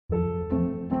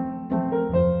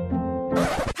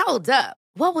Hold up.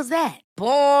 What was that?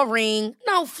 Boring.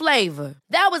 No flavor.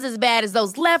 That was as bad as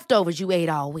those leftovers you ate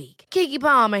all week. Keke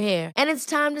Palmer here. And it's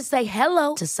time to say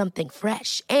hello to something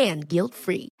fresh and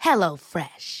guilt-free. Hello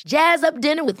Fresh. Jazz up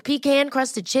dinner with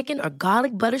pecan-crusted chicken or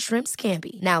garlic butter shrimp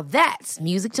scampi. Now that's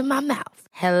music to my mouth.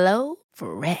 Hello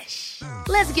Fresh.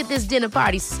 Let's get this dinner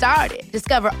party started.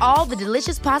 Discover all the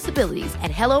delicious possibilities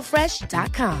at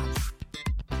HelloFresh.com.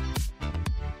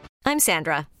 I'm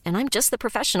Sandra, and I'm just the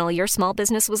professional your small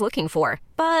business was looking for.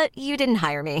 But you didn't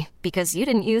hire me because you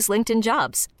didn't use LinkedIn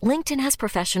Jobs. LinkedIn has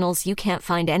professionals you can't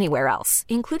find anywhere else,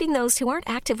 including those who aren't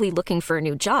actively looking for a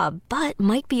new job, but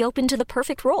might be open to the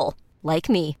perfect role, like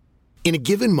me. In a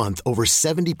given month, over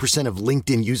 70% of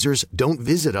LinkedIn users don't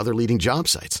visit other leading job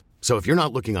sites. So if you're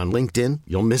not looking on LinkedIn,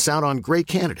 you'll miss out on great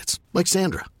candidates like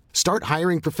Sandra. Start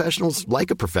hiring professionals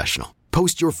like a professional.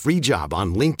 Post your free job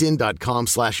on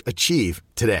linkedin.com/achieve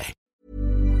today.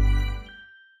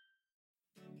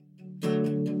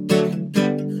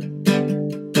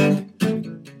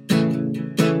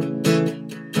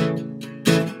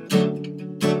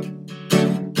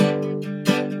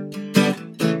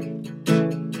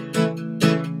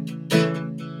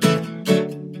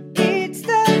 It's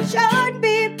the Chart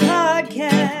Beat Podcast.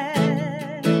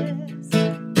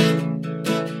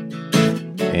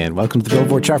 And welcome to the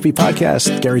Billboard Chart Beat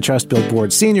Podcast. Gary Trust,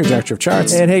 Billboard Senior Director of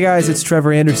Charts. And hey guys, it's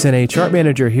Trevor Anderson, a chart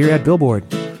manager here at Billboard.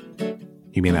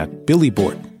 You mean at Billy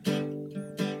Board?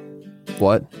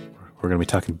 What? We're going to be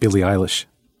talking Billie Eilish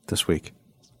this week.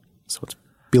 So it's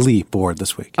Billy Board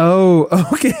this week. Oh,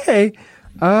 okay.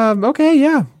 Okay,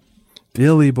 yeah.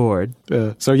 Billy Board.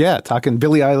 Talking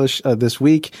Billie Eilish this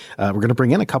week. We're going to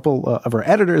bring in a couple of our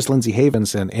editors, Lindsay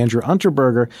Havens and Andrew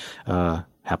Unterberger.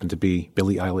 Happen to be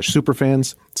Billie Eilish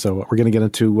superfans. So we're going to get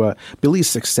into Billie's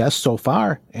success so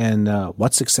far and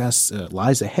what success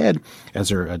lies ahead as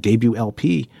her debut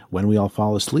LP, When We All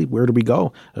Fall Asleep, Where Do We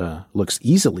Go? Looks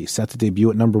easily set to debut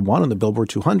at number 1 on the Billboard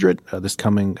 200 this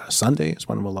coming Sunday is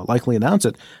when we'll likely announce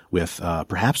it, with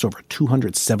perhaps over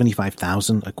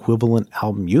 275,000 equivalent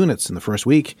album units in the first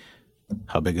week.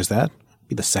 How big is that?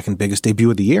 Be the second biggest debut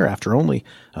of the year after only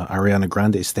Ariana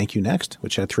Grande's Thank You Next,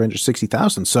 which had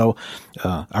 360,000. So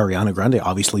Ariana Grande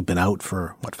obviously been out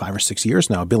for, 5 or 6 years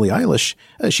now. Billie Eilish,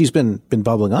 she's been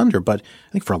bubbling under, but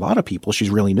I think for a lot of people, she's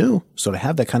really new. So to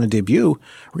have that kind of debut,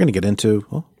 we're going to get into,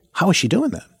 well, how is she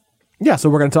doing that? Yeah, so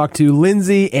we're going to talk to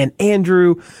Lindsay and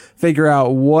Andrew, figure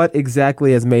out what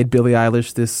exactly has made Billie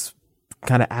Eilish this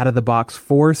kind of out-of-the-box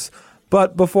force.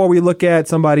 But before we look at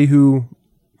somebody who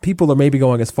people are maybe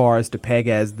going as far as to peg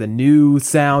as the new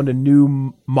sound, a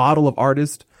new model of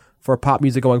artist for pop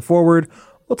music going forward,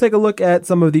 we'll take a look at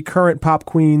some of the current pop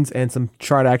queens and some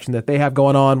chart action that they have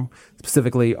going on,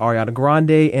 specifically Ariana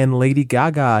Grande and Lady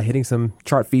Gaga hitting some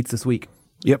chart feats this week.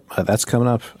 Yep, that's coming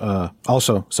up.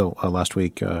 Also, last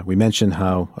week we mentioned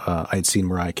how I'd seen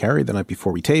Mariah Carey the night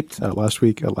before we taped last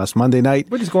week, last Monday night.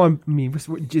 We're just going,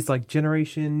 we're just like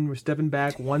generation, we're stepping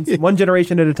back one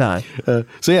generation at a time.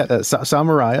 Saw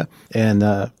Mariah, and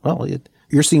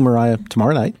you're seeing Mariah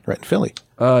tomorrow night, right in Philly.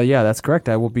 Yeah, that's correct.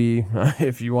 I will be,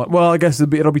 if you want. Well, I guess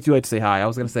it'll be too late to say hi. I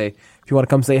was going to say, if you want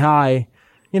to come say hi,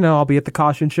 I'll be at the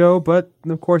Caution Show, but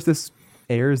of course this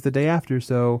airs the day after,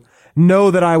 so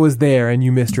know that I was there and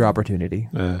you missed your opportunity.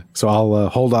 So I'll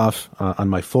hold off on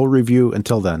my full review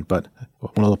until then. But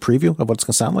want a little preview of what it's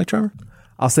going to sound like, Trevor?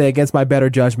 I'll say against my better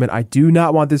judgment, I do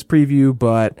not want this preview,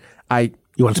 but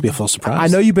You want it to be a full surprise? I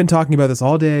know you've been talking about this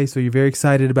all day, so you're very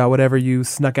excited about whatever you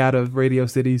snuck out of Radio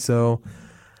City, so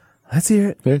let's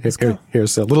hear it.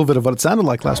 Here's a little bit of what it sounded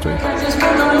like last week.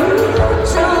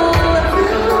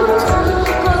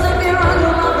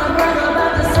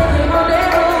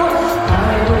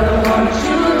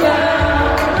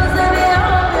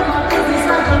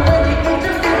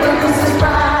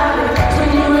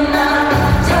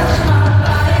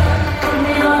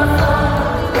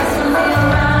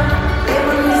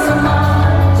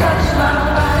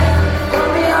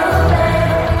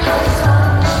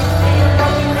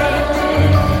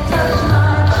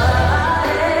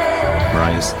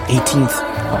 Mariah's 18th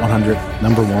Hot 100,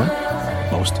 number 1,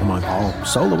 most among all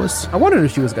soloists. I wondered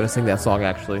if she was going to sing that song,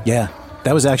 actually. Yeah,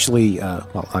 that was actually,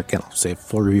 again, I'll save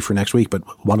full review for next week, but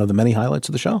one of the many highlights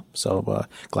of the show. So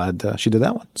glad she did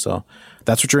that one. So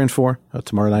that's what you're in for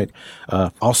tomorrow night.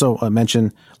 Also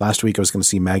mentioned last week I was going to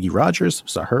see Maggie Rogers.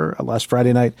 Saw her last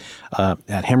Friday night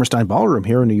at Hammerstein Ballroom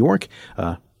here in New York.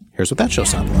 Here's what that show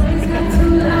sounded like.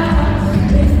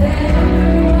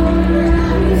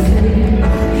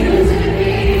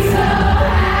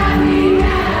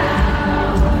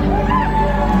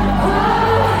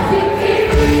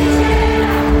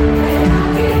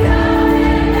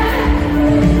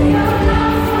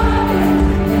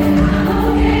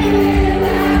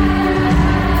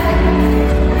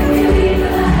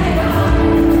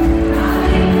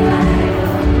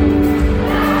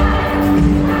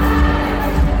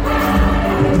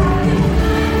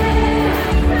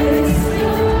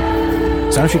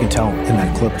 don't know if you can tell in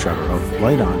that clip, Trevor, of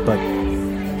Light On, but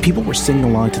people were singing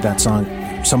along to that song,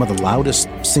 some of the loudest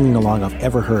singing along I've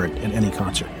ever heard in any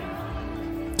concert.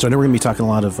 So I know we're going to be talking a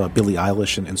lot of Billie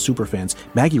Eilish and super fans.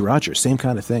 Maggie Rogers, same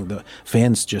kind of thing. The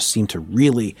fans just seem to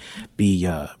really be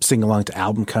singing along to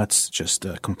album cuts, just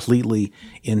completely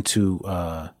into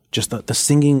just the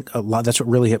singing. A lot. That's what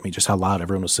really hit me, just how loud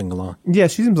everyone was singing along. Yeah,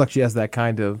 she seems like she has that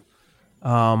kind of,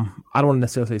 I don't want to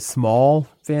necessarily say small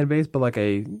fan base, but like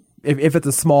if it's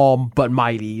a small but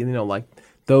mighty, you know, like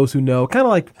those who know, kind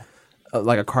of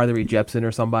like a Carly Rae Jepsen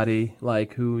or somebody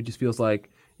like who just feels like,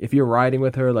 if you're riding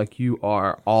with her, like you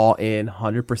are all in,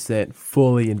 100%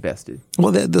 fully invested.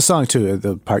 Well, the song too,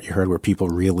 the part you heard where people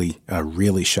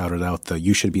really shouted out the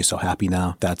 "You Should Be So Happy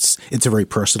Now." It's a very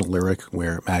personal lyric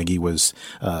where Maggie was,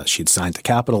 she'd signed to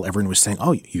Capitol. Everyone was saying,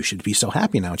 "Oh, you should be so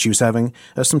happy now." And she was having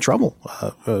some trouble,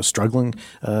 struggling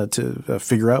to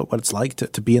figure out what it's like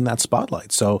to be in that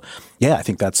spotlight. So, yeah, I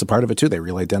think that's a part of it too. They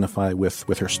really identify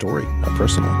with her story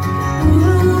personally.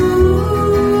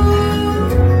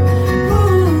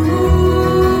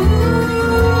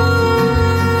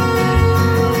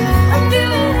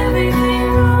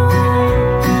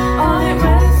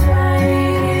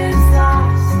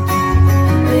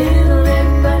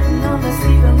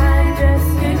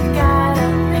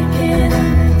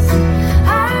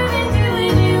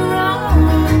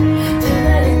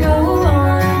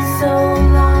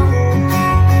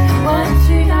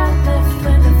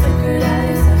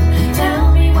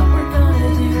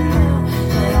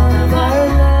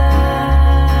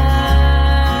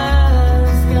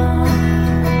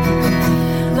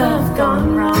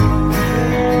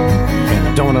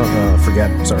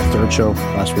 It's our third show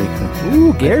last week.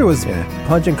 Ooh, Gary was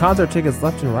punching concert tickets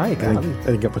left and right. I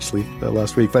didn't get much sleep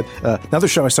last week. But another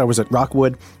show I saw was at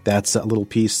Rockwood. That's a little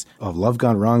piece of Love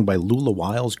Gone Wrong by Lula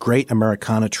Wiles. Great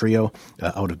Americana trio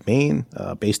out of Maine,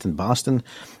 based in Boston.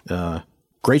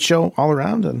 Great show all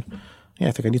around. And yeah,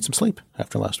 I think I need some sleep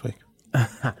after last week.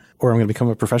 Or I'm going to become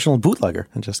a professional bootlegger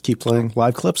and just keep playing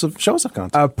live clips of shows I've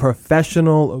gone to. A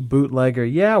professional bootlegger.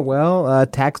 Yeah, well,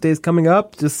 tax day's coming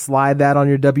up. Just slide that on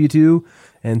your W-2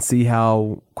 and see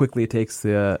how quickly it takes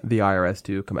the IRS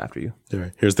to come after you. All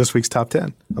right, here's this week's Top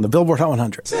 10 on the Billboard Hot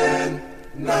 100. 10,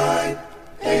 9,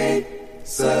 8,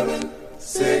 7,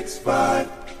 6, 5,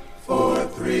 4,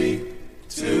 3,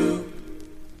 2,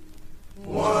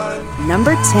 1.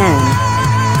 Number 10.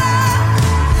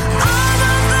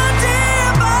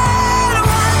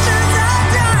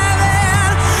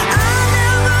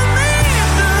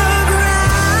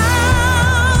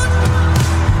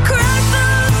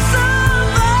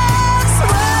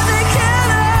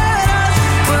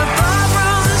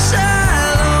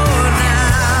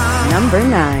 Number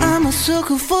 9. I'm a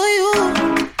sucker for you.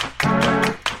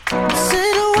 Say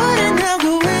the word and I'll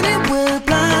go anywhere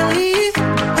blindly.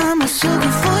 I'm a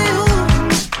sucker for you.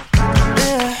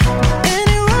 Yeah.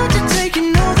 Any road you take, you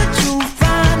know that you'll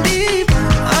find me.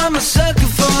 I'm a sucker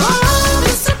for all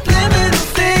the subliminal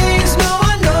things no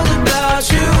one knows about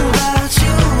you. About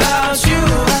you.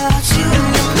 And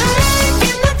you're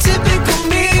making the typical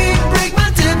me break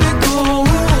my typical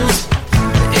rules.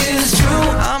 It's true.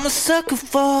 I'm a sucker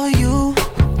for you.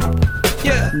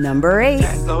 Number 8.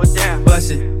 Slow it down,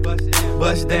 bust it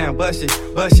down, bust it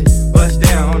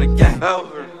down on the gang.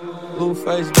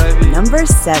 Blueface, baby. Number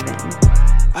 7.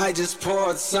 I just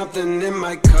poured something in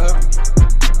my cup.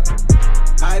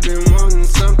 I've been wanting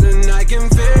something I can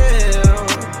feel.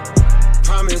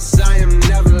 Promise I am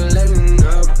never letting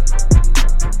up.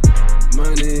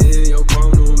 Money in your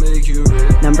palm will make you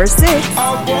rich. Number 6.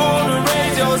 I wanna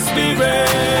raise your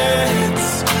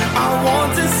spirits. I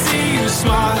want to see you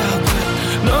smile.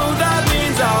 No, that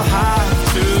means I'll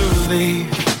have to leave.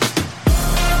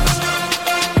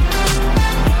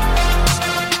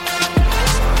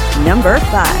 Number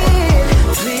 5.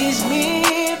 Please me,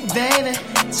 baby.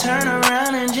 Turn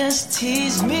around and just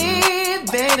tease me,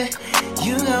 baby.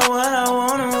 You got what I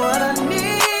want and what I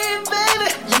need, baby.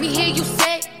 Let me hear you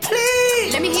say,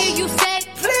 Please. let me hear you say,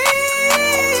 Please.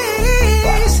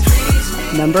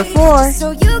 Number 4.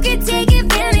 So you can take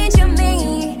advantage of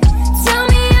me. Tell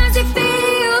me how's it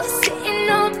feel sitting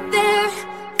up there,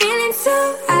 feeling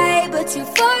so high, but too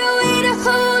far away to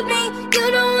hold me.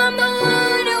 You know I'm the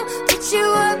one who put you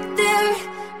up there.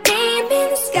 Name in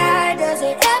the sky, does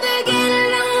it ever get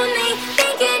lonely?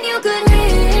 Thinking you could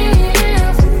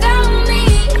live without me.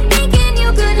 Thinking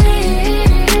you could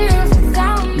live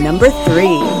without me. Number 3.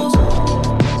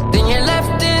 Then you're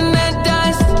left in the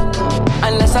dust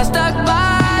unless I stuck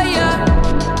by you.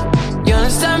 You're a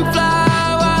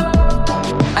sunflower.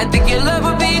 I think your love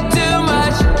would be too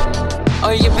much,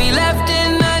 or you'd be left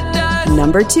in the dust.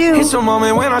 number 2. It's a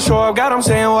moment when I show up, God, I'm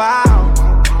saying wow.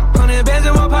 100 bands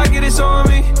in my pocket, it's on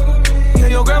me. Yeah,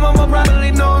 your grandma will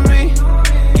probably know me.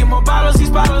 Get more bottles,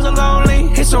 these bottles are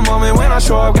lonely. It's a moment when I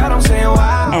show up, God, I'm saying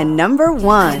wow. And number 1.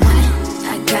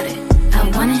 I got it, I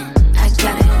want it, I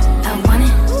got it, I want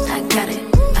it, I got it,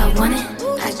 I want it,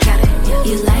 I got it.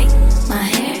 You like my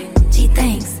hair? Gee,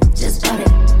 thanks, just bought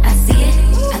it. I see it,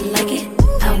 I like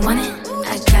it, I want it,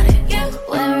 I got it.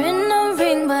 Wearing no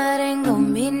ring, but ain't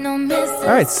gon' be no missing.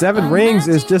 All right, 7 rings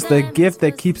is just the gift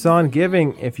that keeps on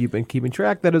giving. If you've been keeping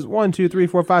track, that is 1, 2, 3,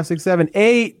 4, 5, 6, 7,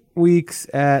 8 weeks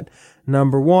at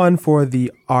number 1 for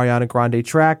the Ariana Grande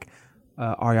track.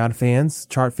 Ariana fans,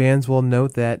 chart fans will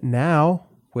note that now,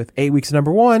 with 8 weeks at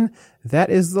number 1, that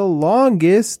is the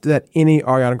longest that any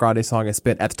Ariana Grande song has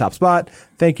spent at the top spot.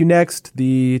 Thank You Next,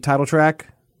 the title track,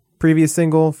 previous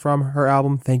single from her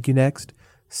album, Thank You Next.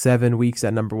 7 weeks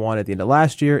at number 1 at the end of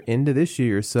last year into this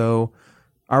year. So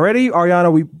already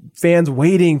Ariana fans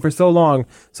waiting for so long,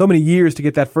 so many years to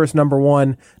get that first number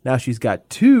 1. Now she's got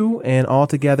 2 and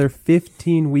altogether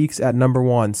 15 weeks at number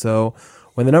 1. So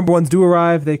when the number 1s do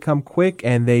arrive, they come quick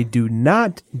and they do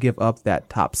not give up that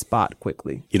top spot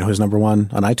quickly. You know who's number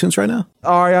 1 on iTunes right now?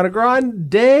 Ariana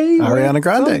Grande. Ariana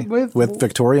Grande with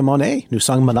Victoria Monet, new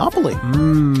song Monopoly. I've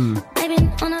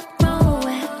been on a roll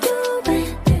where you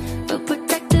been, but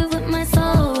protected with my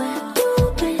soul where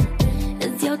you been.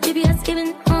 Is your GPS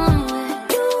giving on where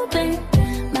you been?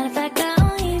 Matter of fact, I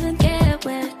don't even care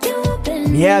where you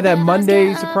been. Yeah, that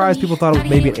Monday surprise, people thought it was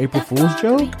maybe an April Fool's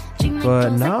joke.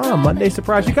 But nah, Monday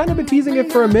surprise. She kind of been teasing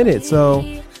it for a minute. So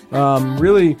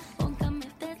really,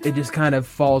 it just kind of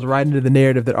falls right into the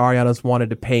narrative that Ariana's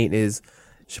wanted to paint. Is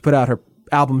she put out her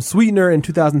album Sweetener in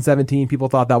 2017. People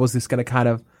thought that was just going to kind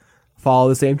of follow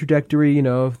the same trajectory,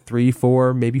 3,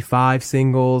 4, maybe 5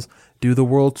 singles, do the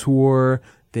world tour,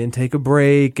 then take a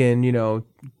break and,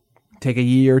 take a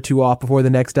year or 2 off before the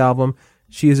next album.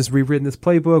 She has just rewritten this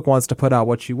playbook, wants to put out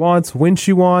what she wants, when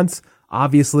she wants.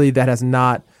 Obviously, that has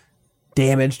not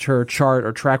damaged her chart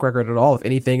or track record at all. If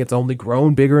anything, it's only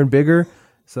grown bigger and bigger.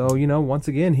 So, once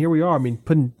again, here we are. I mean,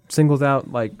 putting singles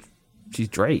out like she's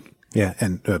Drake. Yeah,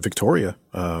 and Victoria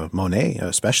Monet,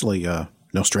 especially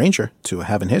no stranger to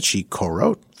having hits. She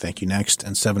co-wrote Thank You Next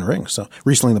and 7 Rings. So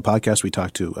recently in the podcast, we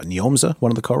talked to Neomza,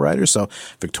 one of the co-writers. So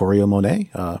Victoria Monet,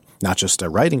 not just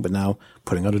writing, but now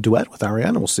putting out a duet with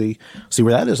Ariana. We'll see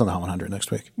where that is on the Hot 100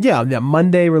 next week. Yeah,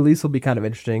 Monday release will be kind of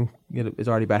interesting. It's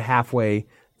already about halfway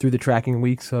through the tracking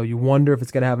week, so you wonder if it's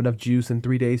going to have enough juice in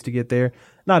 3 days to get there.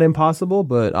 Not impossible,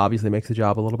 but obviously makes the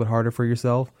job a little bit harder for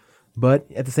yourself. But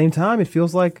at the same time, it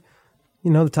feels like,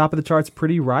 the top of the chart's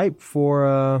pretty ripe for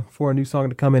a new song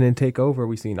to come in and take over.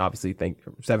 We've seen, obviously,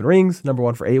 7 Rings, number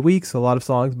 1 for 8 weeks. A lot of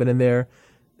songs been in there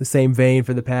the same vein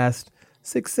for the past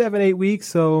 6, 7, 8 weeks.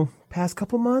 So past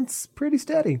couple months, pretty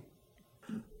steady.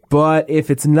 But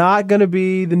if it's not going to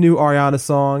be the new Ariana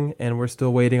song, and we're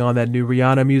still waiting on that new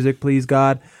Rihanna music, please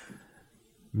God,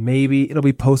 maybe it'll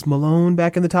be Post Malone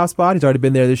back in the top spot. He's already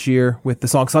been there this year with the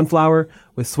song Sunflower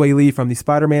with Sway Lee from the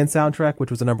Spider-Man soundtrack,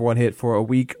 which was a number 1 hit for a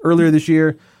week earlier this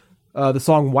year. The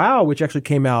song Wow, which actually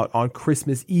came out on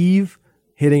Christmas Eve,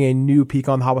 hitting a new peak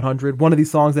on the Hot 100. One of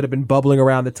these songs that have been bubbling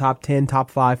around the top 10,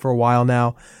 top 5 for a while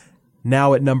now.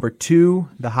 Now at number 2,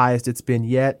 the highest it's been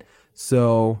yet.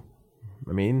 So,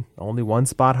 only 1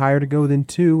 spot higher to go than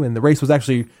 2. And the race was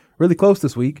actually really close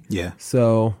this week. Yeah.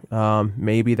 So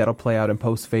maybe that'll play out in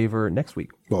Post's favor next week.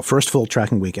 Well, first full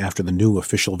tracking week after the new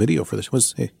official video for this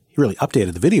was, he really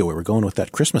updated the video. We were going with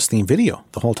that Christmas theme video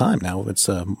the whole time. Now it's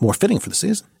more fitting for the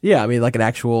season. Yeah, like an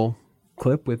actual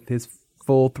clip with his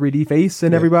full 3D face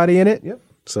and everybody in it. Yep.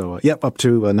 So, up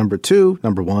to number 2,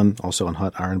 number 1, also on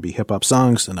Hot R&B Hip Hop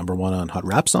Songs, and number 1 on Hot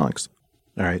Rap Songs.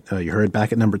 All right, you heard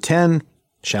back at number 10,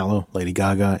 Shallow, Lady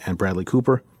Gaga, and Bradley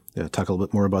Cooper. Talk a little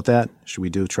bit more about that. Should we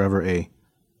do, Trevor, a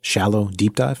Shallow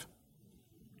deep dive?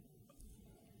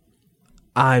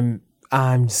 I'm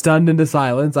stunned into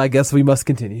silence. I guess we must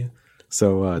continue.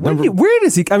 So where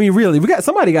does he? Really,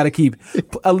 somebody got to keep.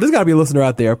 There's got to be a listener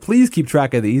out there. Please keep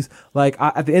track of these.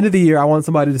 At the end of the year, I want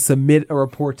somebody to submit a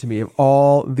report to me of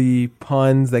all the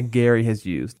puns that Gary has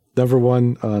used. Number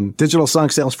 1 on digital song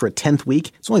sales for a 10th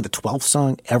week. It's only the 12th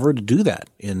song ever to do that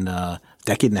in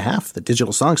decade and a half. The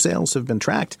digital song sales have been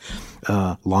tracked.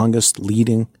 Longest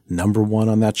leading number 1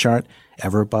 on that chart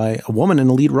ever by a woman in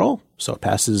a lead role. So it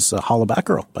passes Holla Back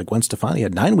Girl by Gwen Stefani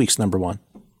at 9 weeks number 1.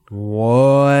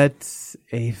 What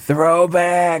a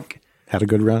throwback! Had a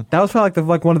good run. That was probably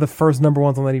one of the first number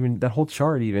 1s on that whole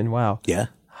chart. Even wow. Yeah.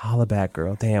 Holla Back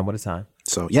Girl. Damn, what a time.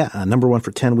 So number 1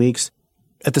 for 10 weeks.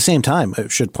 At the same time, I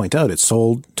should point out, it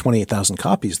sold 28,000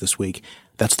 copies this week.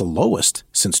 That's the lowest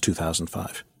since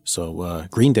 2005. So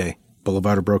Green Day,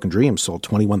 Boulevard of Broken Dreams, sold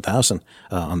 21,000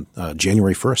 on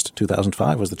January 1st,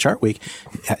 2005 was the chart week.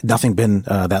 Nothing been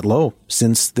that low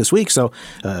since this week. So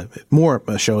more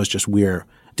shows just where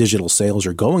digital sales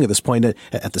are going at this point.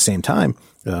 At the same time,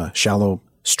 Shallow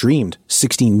streamed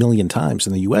 16 million times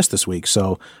in the U.S. this week.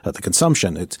 So the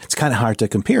consumption, it's kind of hard to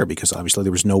compare because obviously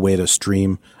there was no way to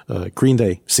stream Green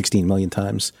Day 16 million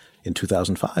times in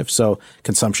 2005. So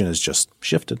consumption has just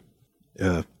shifted.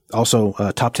 Also,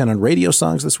 top 10 on radio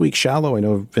songs this week. Shallow. I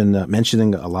know I've been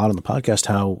mentioning a lot on the podcast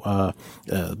how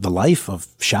the life of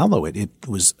Shallow, it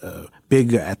was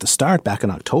big at the start back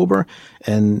in October.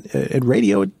 And at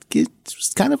radio, it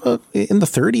was kind of in the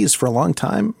 30s for a long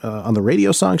time on the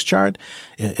radio songs chart.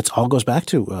 It all goes back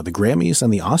to the Grammys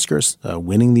and the Oscars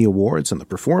winning the awards and the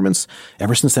performance.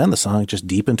 Ever since then, the song just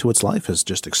deep into its life has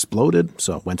just exploded.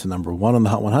 So it went to number 1 on the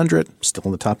Hot 100, still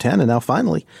in the top 10. And now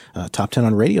finally, top 10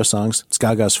 on radio songs. It's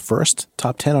Gaga's first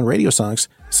top 10 on radio songs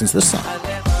since this song.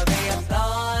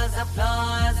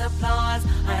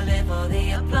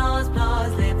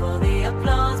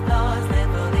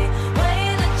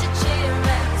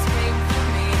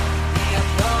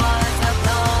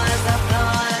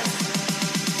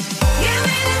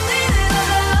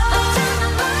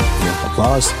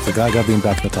 Applause for Gaga being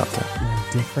back in the top 10.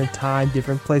 Different time,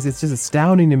 different place. It's just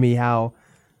astounding to me how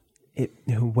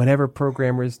whatever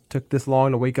programmers took this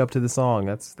long to wake up to the song.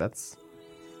 That's.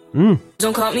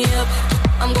 Don't call me up.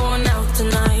 I'm going out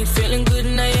tonight. Feeling good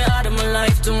now you're out of my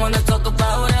life. Don't wanna talk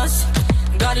about us.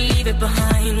 Gotta leave it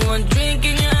behind. One drink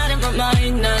and you're out of my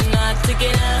mind. Not to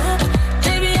get up.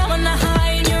 Baby, I'm on the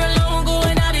high and you're alone,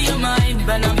 going out of your mind.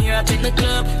 But I'm here up in the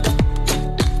club,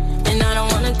 and I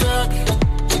don't wanna talk.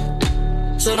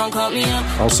 So don't call me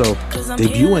up. Also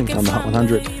debuting on the Hot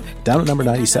 100, down at number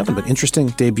 97, but interesting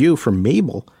debut for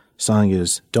Mabel. Song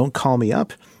is Don't Call Me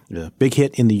Up. A big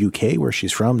hit in the UK where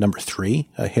she's from, number 3,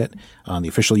 a hit on the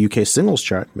official UK singles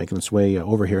chart, making its way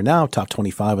over here now, top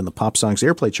 25 in the pop songs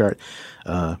airplay chart.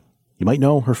 You might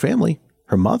know her family.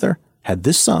 Her mother had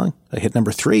this song, a hit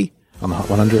number 3 on the Hot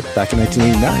 100 back in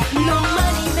 1989. No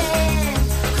money man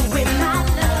could win my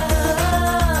love.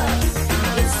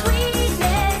 It's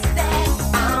sweetness that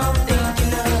I'm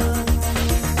thinking of.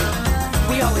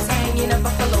 We always hanging up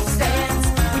buffalo stands.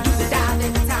 We do the dive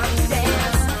every time we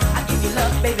dance. I give you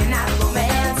love, baby, not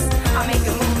romance. I make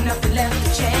a move, nothing left to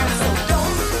chance. So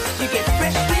don't you get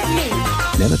fresh with me.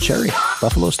 Nana Cherry,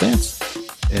 Buffalo Stance.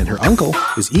 And her uncle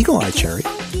is Eagle Eye Cherry,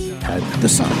 had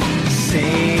this song.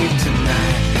 Save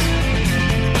tonight.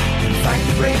 Fight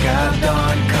the break of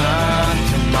dawn, come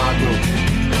tomorrow.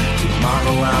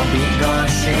 Tomorrow I'll be gone,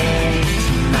 save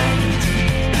tonight.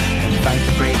 And fight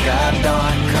the break of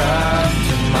dawn, come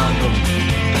tomorrow.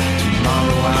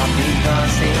 Tomorrow I'll be gone,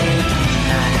 save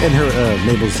tonight. And her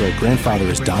Mabel's grandfather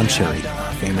is Don Cherry,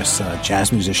 famous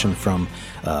jazz musician from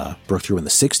broke through in the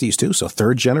 60s too, so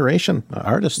third generation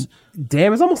artist.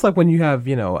 Damn, it's almost like when you have,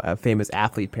 famous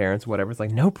athlete parents, whatever. It's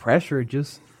like no pressure,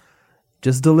 just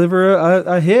deliver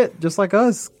a hit, just like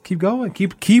us. Keep going,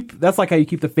 keep. That's like how you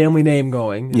keep the family name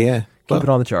going. Yeah, keep it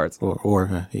on the charts.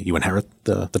 Or you inherit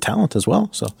the talent as well,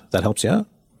 so that helps you out.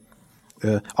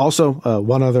 Also,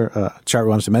 one other chart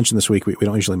we wanted to mention this week. We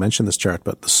don't usually mention this chart,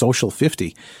 but the Social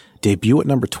 50 debut at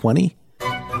number 20.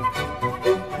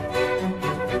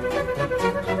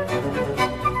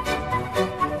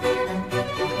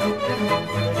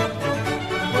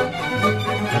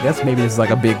 I guess maybe this is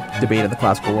like a big debate in the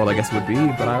classical world, I guess it would be,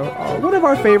 but one of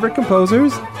our favorite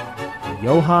composers,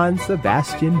 Johann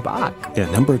Sebastian Bach. Yeah,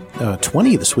 number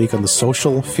 20 this week on the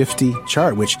Social 50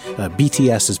 chart, which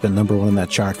BTS has been number 1 in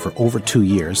that chart for over 2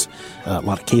 years. A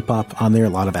lot of K-pop on there, a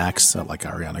lot of acts like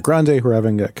Ariana Grande who are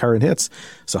having current hits.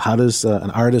 So how does an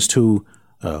artist who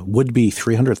would be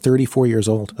 334 years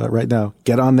old right now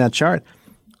get on that chart?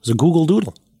 It was a Google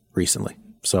Doodle recently.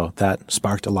 So that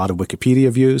sparked a lot of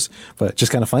Wikipedia views, but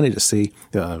just kind of funny to see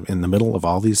in the middle of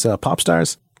all these pop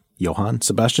stars, Johann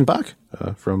Sebastian Bach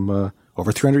from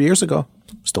over 300 years ago,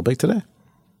 still big today.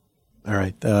 All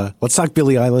right, let's talk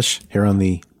Billie Eilish here on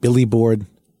the Billy Board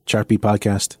Chart Beat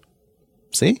podcast.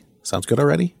 See? Sounds good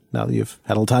already, now that you've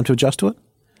had a little time to adjust to it?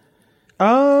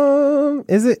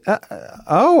 Is it?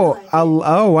 Oh,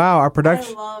 wow, our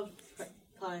production. I love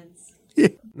puns. Yeah.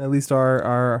 At least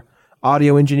our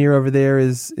audio engineer over there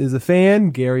is a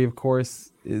fan. Gary, of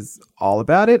course, is all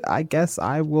about it. I guess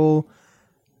I will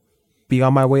be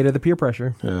on my way to the peer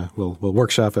pressure. We'll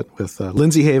workshop it with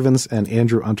Lindsay Havens and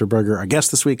Andrew Unterberger, our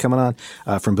guest this week, coming on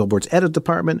from Billboard's edit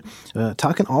department,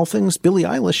 talking all things Billie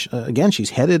Eilish. Again, she's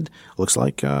headed, looks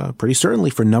like pretty certainly,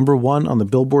 for number one on the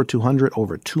Billboard 200,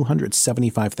 over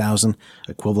 275,000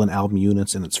 equivalent album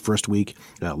units in its first week,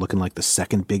 looking like the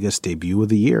second biggest debut of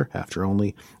the year after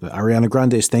only Ariana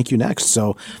Grande's Thank You Next.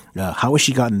 So how has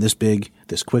she gotten this big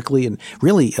this quickly, and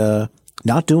really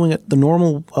not doing it the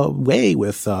normal way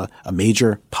with a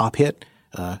major pop hit?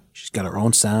 She's got her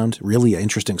own sound, really an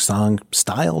interesting song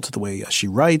style to the way she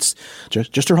writes.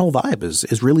 Just her whole vibe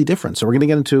is really different. So we're going to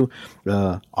get into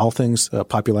all things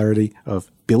popularity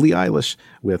of Billie Eilish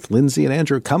with Lindsay and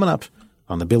Andrew coming up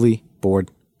on the Billy Board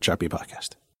Chart Beat Podcast.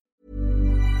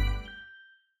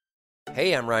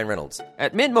 Hey, I'm Ryan Reynolds.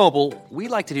 At Mint Mobile, we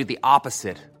like to do the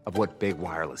opposite of what Big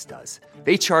Wireless does.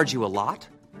 They charge you a lot.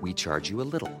 We charge you a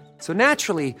little. So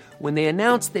naturally, when they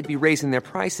announced they'd be raising their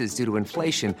prices due to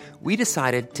inflation, we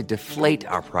decided to deflate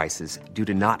our prices due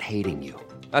to not hating you.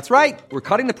 That's right. We're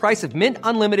cutting the price of Mint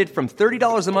Unlimited from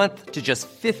 $30 a month to just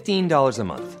 $15 a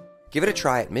month. Give it a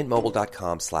try at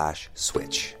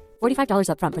mintmobile.com/switch. $45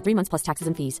 up front for 3 months plus taxes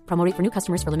and fees. Promo rate for new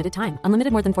customers for limited time.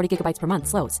 Unlimited more than 40 gigabytes per month.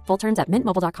 Slows full terms at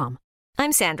mintmobile.com.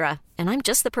 I'm Sandra, and I'm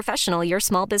just the professional your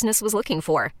small business was looking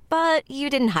for. But you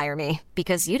didn't hire me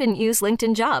because you didn't use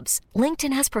LinkedIn Jobs.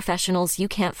 LinkedIn has professionals you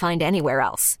can't find anywhere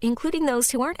else, including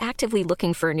those who aren't actively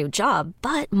looking for a new job,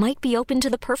 but might be open to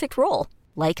the perfect role,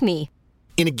 like me.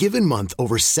 In a given month,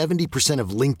 over 70% of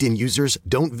LinkedIn users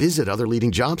don't visit other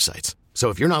leading job sites. So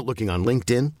if you're not looking on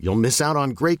LinkedIn, you'll miss out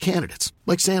on great candidates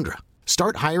like Sandra.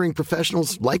 Start hiring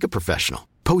professionals like a professional.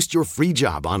 Post your free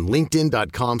job on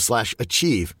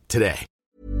linkedin.com/achieve today.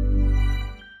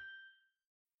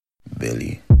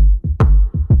 Billy.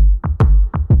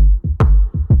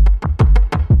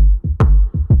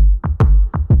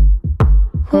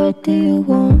 What do you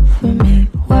want from me?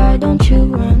 Why don't you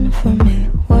run from me?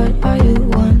 What are you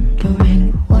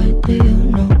wondering? What do you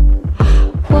know?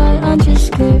 Why aren't you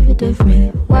scared of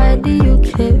me? Why do you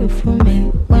care for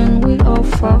me? When we all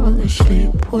fall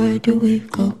asleep, where do we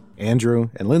go? Andrew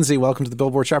and Lindsay, welcome to the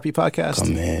Billboard Chart Beat Podcast.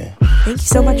 Come in. Thank you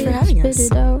so much for having us.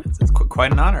 It's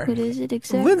quite an honor.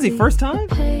 Lindsay, first time?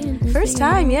 First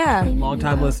time, yeah. Long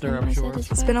time listener, I'm sure.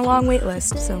 It's been a long wait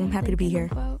list, so I'm happy to be here.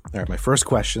 All right, my first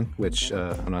question, which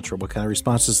I'm not sure what kind of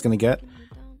response this is going to get.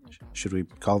 Should we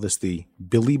call this the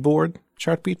Billy Board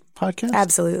Chart Beat Podcast?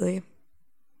 Absolutely.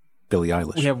 Billie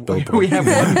Eilish. We have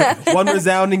one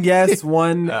resounding yes,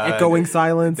 one echoing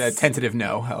silence. A tentative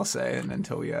no, I'll say, and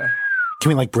until we...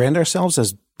 Can we brand ourselves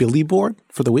as Billy Board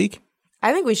for the week?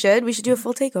 I think we should. We should do a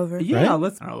full takeover. Yeah, right?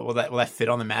 let's. I don't know, will that fit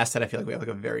on the masthead? I feel like we have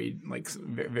a very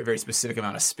very specific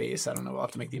amount of space. I don't know. We'll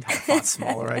have to make the entire font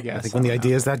smaller, I guess. I think when the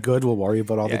idea is that good, we'll worry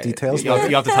about all the details. You'll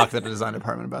have to talk to the design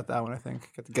department about that one, I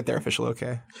think. Get their official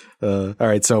okay. All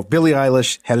right, so Billie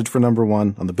Eilish headed for number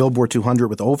one on the Billboard 200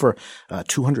 with over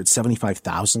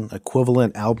 275,000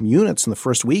 equivalent album units in the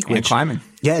first week. And climbing.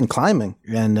 Yeah, and climbing.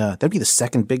 And that'd be the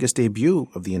second biggest debut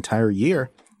of the entire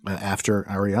year. After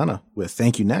Ariana with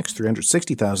Thank You Next,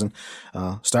 360,000.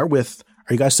 Start with,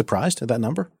 are you guys surprised at that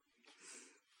number?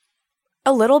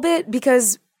 A little bit,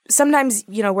 because sometimes,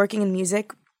 working in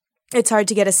music, it's hard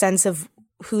to get a sense of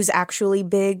who's actually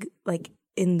big,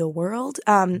 in the world.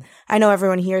 I know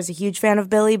everyone here is a huge fan of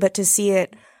Billie, but to see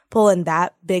it pull in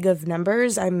that big of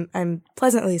numbers, I'm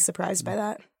pleasantly surprised by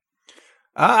that.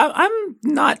 I'm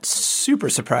not super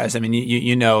surprised. I mean,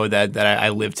 you know that I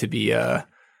live to be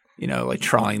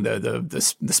trawling the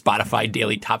Spotify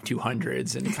daily top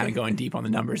 200s and kind of going deep on the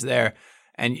numbers there.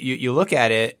 And you look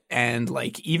at it, and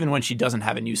even when she doesn't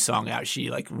have a new song out,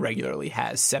 she regularly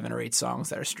has 7 or 8 songs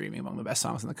that are streaming among the best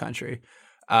songs in the country.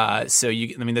 So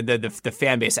the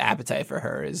fan base appetite for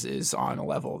her is on a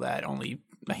level that only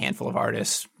a handful of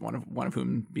artists, one of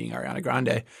whom being Ariana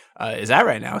Grande, is at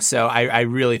right now. So I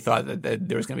really thought that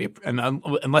there was going to be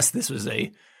unless this was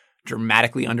a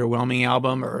dramatically underwhelming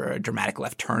album or a dramatic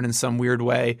left turn in some weird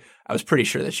way, I was pretty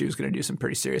sure that she was going to do some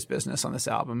pretty serious business on this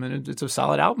album, and it's a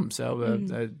solid album. So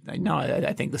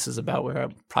I think this is probably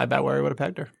about where I would have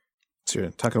pegged her. So you're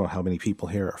talking about how many people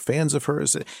here are fans of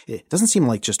hers. It doesn't seem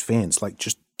like just fans, like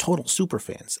just total super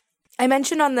fans. I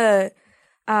mentioned on the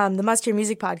Must Hear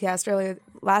Music podcast late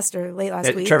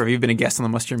last week. Trevor, have you been a guest on the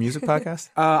Must Hear Music podcast?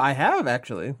 I have,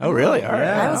 actually. Oh, really? All right.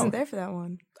 Yeah. I wasn't there for that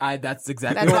one. That's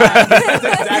exactly why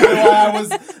I was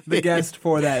the guest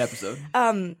for that episode.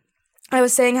 I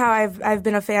was saying how I've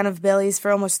been a fan of Billie's for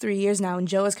almost 3 years now, and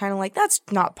Joe was kind of like, that's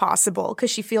not possible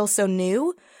because she feels so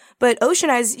new. But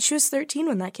Ocean Eyes, she was 13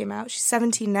 when that came out. She's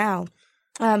 17 now.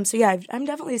 So yeah, I'm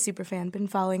definitely a super fan. Been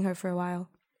following her for a while.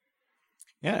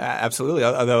 Yeah, absolutely.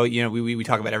 Although, we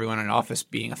talk about everyone in Office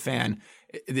being a fan.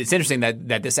 It's interesting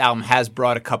that this album has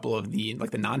brought a couple of the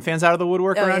non-fans out of the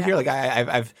woodwork around here. Like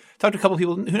I've talked to a couple of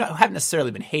people who haven't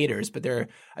necessarily been haters, but I've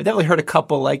definitely heard a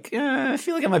couple I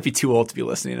feel like I might be too old to be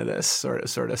listening to this sort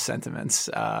of sentiments.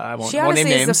 I won't name names. She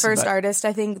honestly is the first artist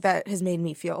I think that has made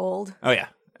me feel old. Oh yeah.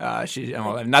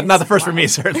 Not the first for me,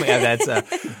 certainly. That's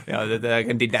I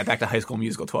can date that back to High School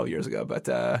Musical 12 years ago, but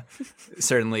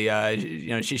certainly,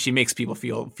 she makes people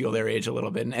feel their age a little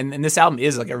bit, and this album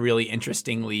is like a really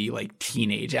interestingly like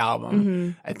teenage album.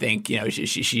 Mm-hmm. I think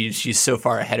she's so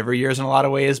far ahead of her years in a lot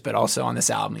of ways, but also on this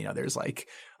album, there's like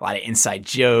a lot of inside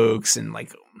jokes and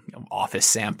like Office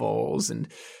samples and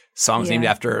songs named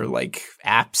after like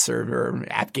apps or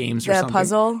app games or something. The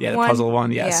puzzle the one? puzzle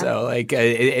one. Yeah. So like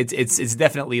it's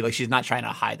definitely like she's not trying to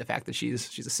hide the fact that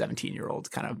she's a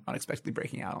 17-year-old kind of unexpectedly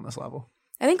breaking out on this level.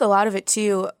 I think a lot of it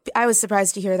too, I was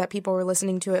surprised to hear that people were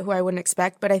listening to it who I wouldn't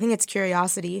expect, but I think it's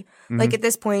curiosity. Mm-hmm. Like at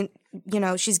this point,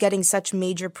 she's getting such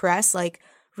major press, like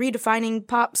redefining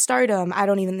pop stardom. I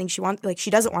don't even think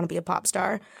she doesn't want to be a pop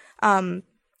star.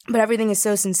 But everything is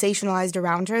so sensationalized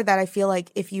around her that I feel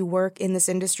like if you work in this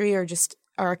industry or just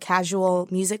are a casual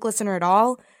music listener at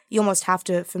all, you almost have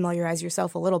to familiarize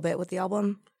yourself a little bit with the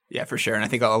album. Yeah, for sure. And I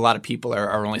think a lot of people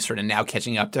are only sort of now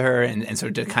catching up to her and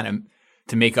sort of to kind of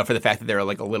to make up for the fact that they're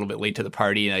like a little bit late to the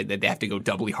party and that they have to go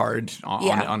doubly hard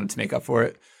on it to make up for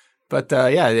it. But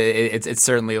it's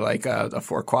certainly like a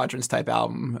 4 quadrants type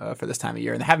album for this time of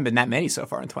year. And there haven't been that many so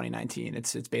far in 2019.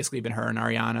 It's basically been her and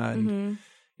Ariana and Mm-hmm.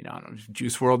 I don't know,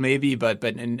 Juice WRLD maybe, but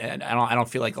I don't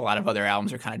feel like a lot of other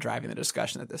albums are kind of driving the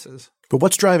discussion that this is. But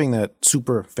what's driving that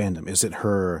super fandom? Is it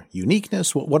her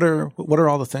uniqueness? What are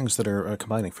all the things that are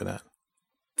combining for that?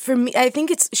 For me, I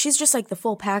think she's just like the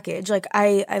full package. Like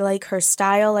I like her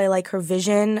style, I like her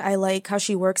vision, I like how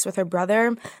she works with her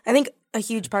brother. I think a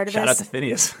huge part of Shout out to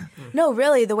Phineas. No,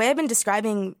 really, the way I've been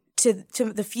describing to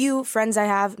the few friends I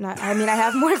have, I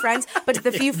have more friends, but to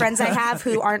the few friends I have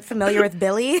who aren't familiar with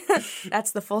Billie,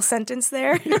 that's the full sentence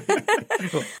there.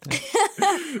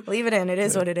 Leave it in. It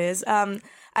is what it is.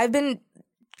 I've been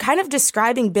kind of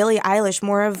describing Billie Eilish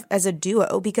more as a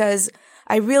duo because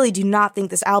I really do not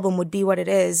think this album would be what it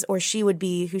is or she would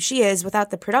be who she is without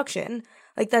the production.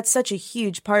 Like that's such a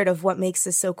huge part of what makes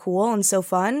this so cool and so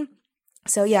fun.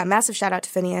 So yeah, massive shout out to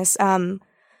Phineas.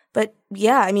 But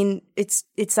yeah, I mean, it's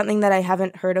something that I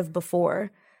haven't heard of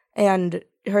before, and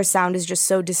her sound is just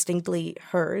so distinctly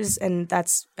hers, and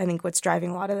that's I think what's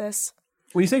driving a lot of this.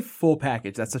 When you say full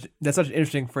package, that's such an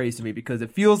interesting phrase to me because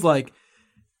it feels like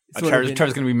Trevor's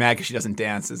going to be mad because she doesn't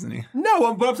dance, isn't he?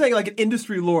 No, but I'm saying like an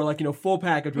industry lore, like full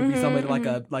package would be somebody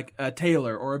like a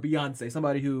Taylor or a Beyonce,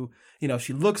 somebody who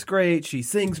she looks great, she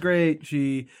sings great,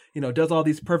 she does all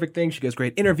these perfect things, she gives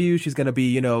great interviews, she's going to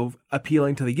be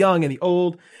appealing to the young and the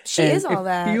old. She is all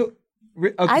that.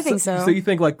 I think so. So you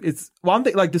think like I'm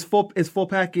thinking like this full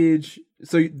package.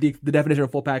 So the definition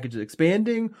of full package is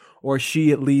expanding, or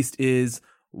she at least is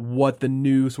what the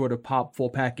new sort of pop full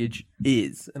package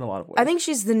is in a lot of ways. I think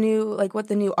she's the new, like what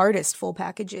the new artist full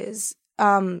package is.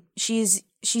 She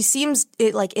seems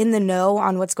in the know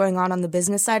on what's going on the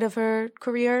business side of her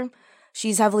career.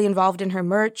 She's heavily involved in her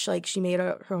merch. Like she made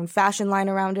her own fashion line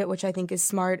around it, which I think is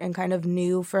smart and kind of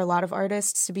new for a lot of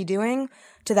artists to be doing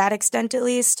to that extent, at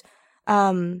least.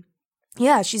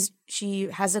 Yeah, she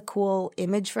has a cool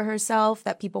image for herself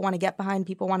that people want to get behind.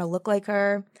 People want to look like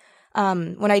her.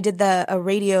 When I did a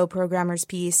radio programmer's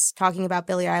piece talking about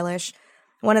Billie Eilish,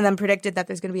 one of them predicted that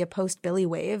there's going to be a post-Billie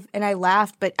wave, and I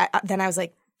laughed, but then I was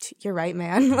like, you're right,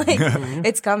 man. Like,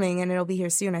 it's coming, and it'll be here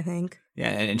soon, I think. Yeah,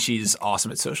 and she's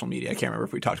awesome at social media. I can't remember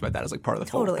if we talked about that as like part of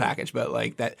the full package, but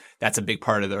like that's a big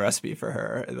part of the recipe for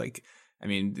her. Like, I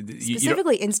mean,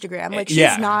 specifically Instagram. Like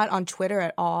she's not on Twitter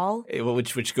at all.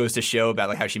 Which goes to show about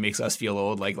like how she makes us feel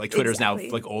old. Like Twitter's now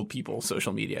like old people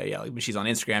social media. Yeah, like she's on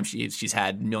Instagram. She's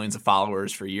had millions of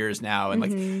followers for years now, and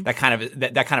like that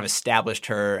kind of established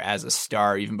her as a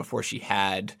star even before she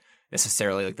had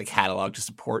necessarily like the catalog to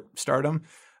support stardom.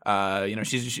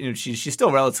 She's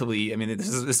still relatively. I mean, this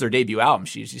is her debut album.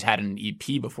 She's had an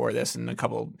EP before this and a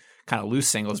couple kind of loose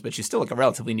singles, but she's still like a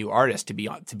relatively new artist to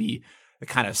be the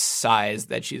kind of size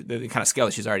that the kind of scale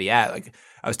that she's already at. Like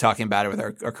I was talking about it with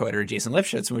our co-editor Jason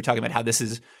Lifshitz, and we were talking about how this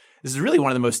is really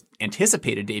one of the most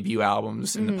anticipated debut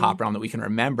albums in the pop realm that we can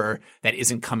remember that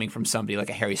isn't coming from somebody like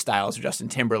a Harry Styles or Justin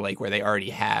Timberlake, where they already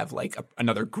have like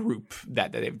another group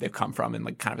that they've come from and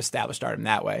like kind of established stardom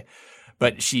that way.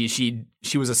 but she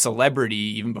was a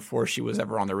celebrity even before she was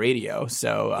ever on the radio.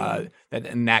 So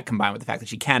that combined with the fact that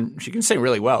she can sing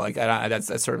really well. Like that's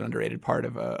sort of an underrated part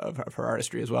of her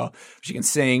artistry as well. She can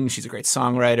sing. She's a great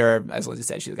songwriter. As Lindsay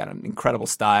said, she's got an incredible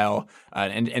style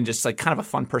and just like kind of a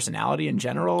fun personality in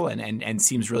general, and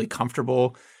seems really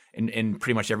comfortable in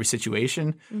pretty much every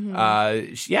situation.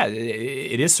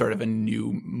 It is sort of a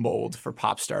new mold for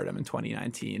pop stardom in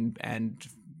 2019, and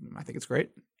I think it's great.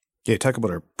 Yeah, talk about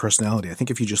her personality. I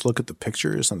think if you just look at the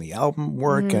pictures on the album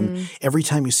work, and every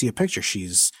time you see a picture,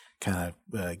 she's kind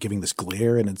of giving this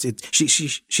glare, and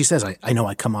she says, I know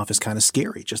I come off as kind of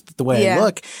scary, just the way I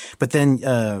look. But then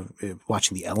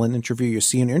watching the Ellen interview, you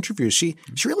see in her interviews, she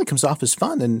really comes off as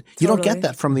fun, and you don't get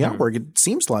that from the artwork. It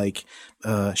seems like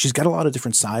she's got a lot of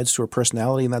different sides to her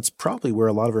personality, and that's probably where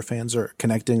a lot of her fans are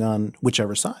connecting on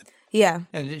whichever side. Yeah.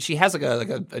 And she has like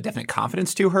a definite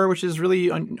confidence to her, which is really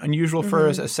unusual for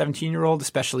a 17-year-old,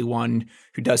 especially one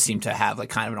who does seem to have like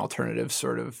kind of an alternative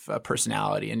sort of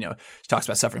personality. And, she talks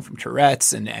about suffering from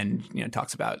Tourette's and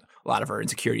talks about a lot of her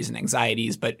insecurities and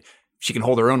anxieties, but she can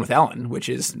hold her own with Ellen, which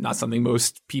is not something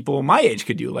most people my age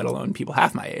could do, let alone people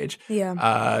half my age.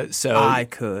 Yeah. So I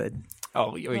could.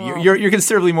 Oh, you're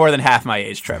considerably more than half my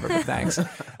age, Trevor, but thanks.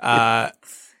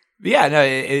 Yeah, no,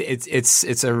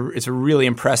 it's a really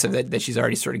impressive that she's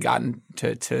already sort of gotten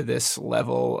to this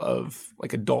level of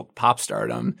like adult pop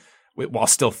stardom while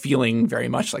still feeling very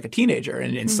much like a teenager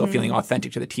and still feeling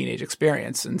authentic to the teenage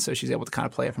experience. And so she's able to kind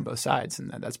of play it from both sides.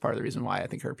 And that's part of the reason why I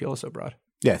think her appeal is so broad.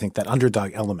 Yeah, I think that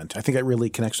underdog element, I think that really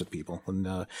connects with people.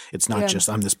 And it's not just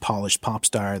I'm this polished pop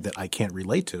star that I can't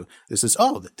relate to. This is,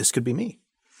 this could be me.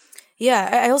 Yeah,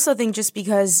 I also think just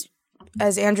because,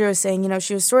 as Andrew was saying,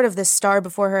 she was sort of this star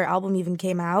before her album even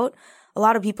came out. A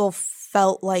lot of people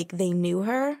felt like they knew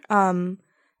her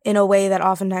in a way that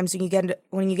oftentimes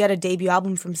when you get a debut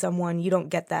album from someone, you don't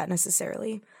get that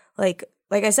necessarily. Like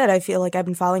I said, I feel like I've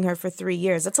been following her for 3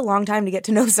 years. That's a long time to get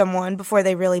to know someone before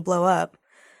they really blow up,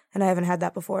 and I haven't had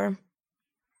that before.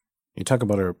 You talk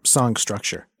about her song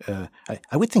structure.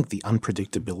 I would think the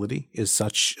unpredictability is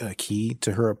such a key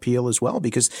to her appeal as well,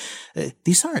 because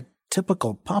these aren't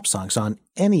typical pop songs on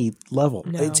any level.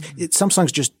 No. Some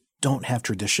songs just don't have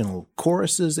traditional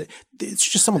choruses. It's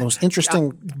just some of those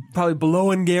interesting. Probably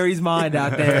blowing Gary's mind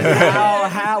out there.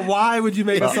 Why would you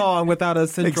make a song without a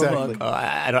central hook?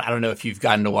 I don't know if you've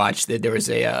gotten to watch that. There was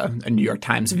a New York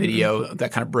Times video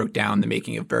that kind of broke down the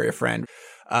making of Bury a Friend.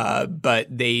 But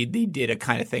they did a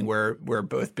kind of thing where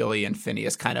both Billy and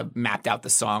Phineas kind of mapped out the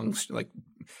songs like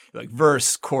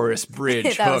verse, chorus,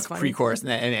 bridge, hook, pre-chorus,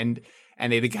 and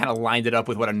they kind of lined it up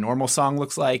with what a normal song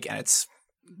looks like, and it's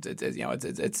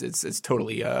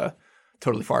totally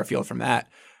far afield from that.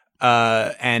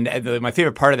 And my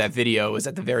favorite part of that video was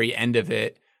at the very end of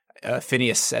it.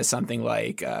 Phineas says something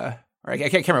like, I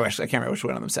can't remember which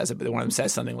one of them says it, but one of them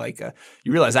says something like,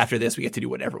 "You realize after this we get to do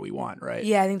whatever we want, right?"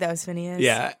 Yeah, I think that was Phineas.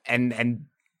 Yeah, and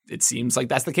it seems like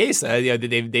that's the case.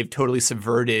 They've totally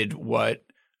subverted what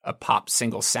a pop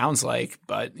single sounds like,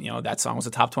 but that song was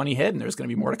a top 20 hit, and there's going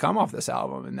to be more to come off this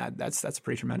album, and that's a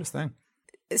pretty tremendous thing.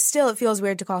 Still, it feels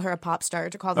weird to call her a pop star,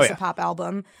 to call this a pop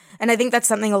album, and I think that's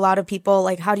something a lot of people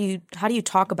like. How do you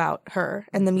talk about her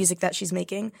and the music that she's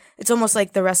making? It's almost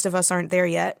like the rest of us aren't there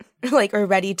yet, or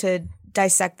ready to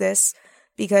dissect this,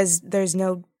 because there's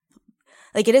no,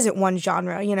 it isn't one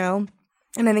genre,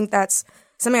 and I think that's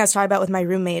something I was talking about with my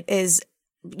roommate is,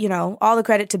 all the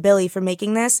credit to Billy for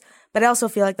making this, but I also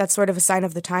feel like that's sort of a sign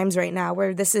of the times right now,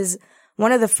 where this is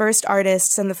one of the first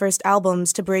artists and the first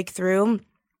albums to break through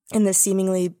in this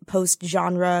seemingly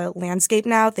post-genre landscape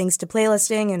now, thanks to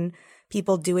playlisting and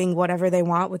people doing whatever they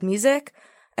want with music.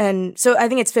 And so I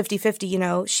think it's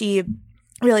 50-50, she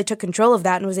really took control of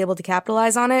that and was able to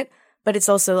capitalize on it. But it's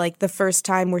also the first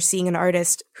time we're seeing an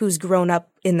artist who's grown up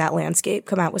in that landscape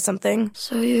come out with something.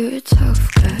 So you're a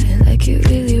tough guy, you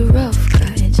really rough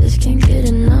guy, just can't get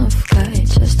enough guy,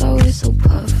 just always so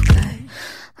puff guy.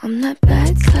 I'm that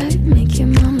bad type, make your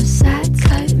mama sad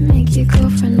type, make your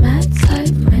girlfriend mad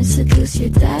type, might seduce your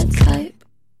dad type.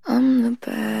 I'm the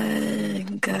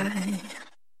bad guy.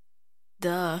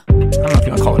 Duh. I don't know if you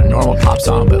want to call it a normal pop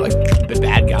song, but The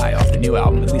Bad Guy off the new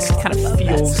album, at least it kind of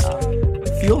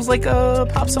feels like a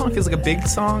pop song. It feels like a big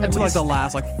song. Until the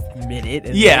last minute.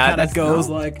 It kind of goes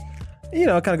it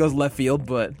kind of goes left field,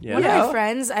 but yeah. One of my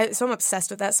friends, so I'm obsessed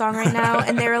with that song right now,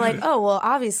 and they were like, "Oh, well,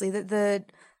 obviously the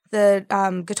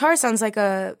guitar sounds like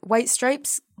a White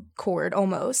Stripes chord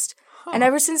almost." And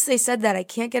ever since they said that, I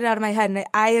can't get it out of my head, and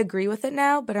I agree with it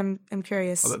now. But I'm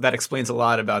curious. Well, that explains a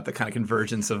lot about the kind of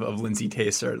convergence of Lindsay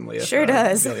taste, certainly. Sure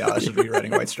does. Billie Eilish should be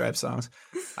writing White Stripes songs.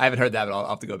 I haven't heard that, but I'll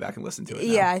have to go back and listen to it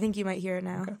now. Yeah, I think you might hear it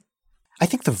now. Okay. I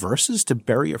think the verses to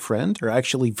Bury a Friend are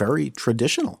actually very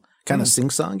traditional, kind of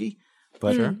sing-songy.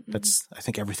 But I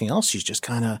think everything else, she's just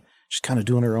kind of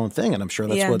doing her own thing. And I'm sure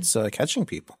that's what's catching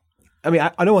people. I mean,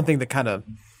 I know one thing that kind of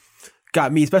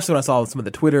got me, especially when I saw some of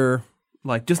the Twitter,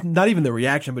 like just not even the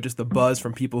reaction, but just the buzz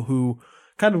from people who,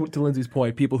 kind of to Lindsay's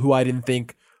point, people who I didn't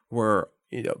think were,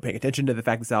 paying attention to the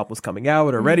fact this album was coming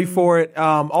out or ready for it.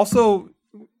 Also,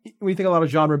 when you think a lot of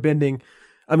genre bending,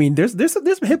 I mean, there's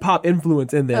hip hop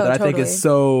influence in there that I think is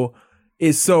so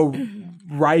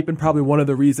ripe, and probably one of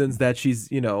the reasons that she's,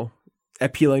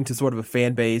 appealing to sort of a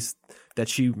fan base that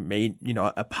she made,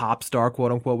 a pop star,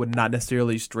 quote unquote, would not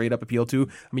necessarily straight up appeal to.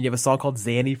 I mean, you have a song called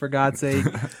Zanny, for God's sake.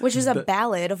 Which is a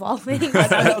ballad of all things.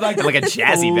 like a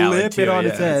jazzy ballad, too. Flip it on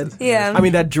its head. Yeah. I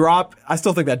mean, that drop, I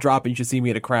still think that drop, and You Should See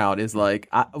Me in a Crowd, is like,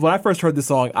 when I first heard this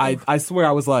song, I swear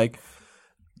I was like,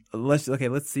 let's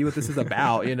see what this is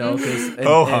about, and nothing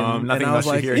I was much to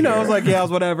like, hear I was like, yeah, it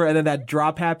was whatever. And then that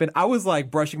drop happened. I was like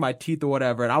brushing my teeth or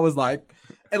whatever, and I was like,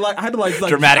 and like I had to like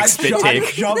dramatic spit take.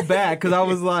 I jump back because I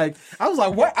was like,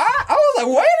 what? I was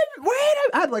like, wait!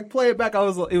 I had to like play it back.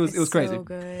 It was crazy. So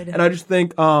good. And I just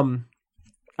think, I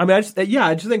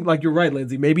just think like you're right,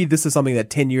 Lindsay. Maybe this is something that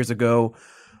 10 years ago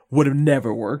would have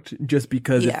never worked, just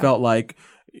because it felt like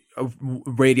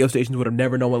radio stations would have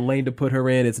never known what lane to put her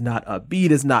in. It's not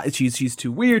upbeat. It's not. She's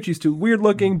too weird. She's too weird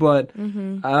looking. But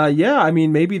I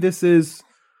mean, maybe this is.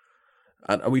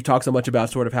 We've talked so much about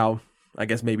sort of how, I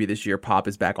guess maybe this year pop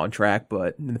is back on track,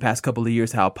 but in the past couple of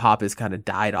years, how pop has kind of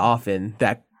died off, and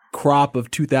that crop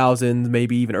of 2000s,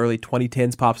 maybe even early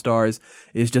 2010s pop stars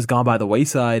is just gone by the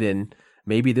wayside. And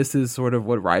maybe this is sort of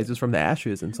what rises from the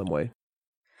ashes in some way.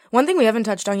 One thing we haven't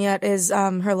touched on yet is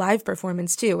her live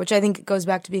performance too, which I think goes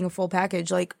back to being a full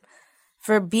package. Like,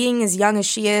 for being as young as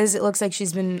she is, it looks like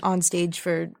she's been on stage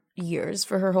for years,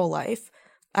 for her whole life.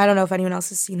 I don't know if anyone else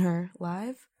has seen her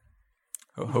live.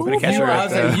 Hoping to catch her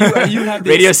at you have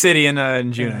Radio City in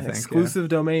June, I think. Exclusive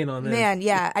domain on this. Man,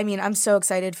 yeah. I mean, I'm so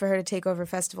excited for her to take over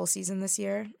festival season this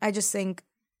year. I just think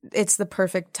it's the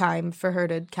perfect time for her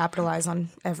to capitalize on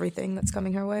everything that's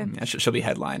coming her way. Yeah, she'll be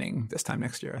headlining this time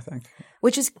next year, I think.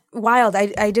 Which is wild.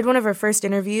 I did one of her first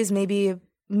interviews maybe a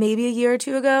year or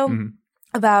two ago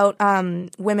about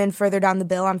women further down the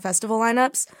bill on festival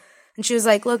lineups. And she was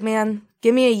like, look, man,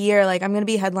 give me a year. Like, I'm going to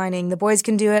be headlining. The boys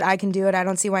can do it. I can do it. I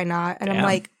don't see why not. And I'm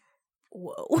like,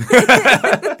 whoa.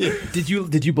 Did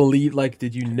you believe, like,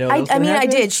 did you know? I mean, I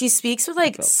did. She speaks with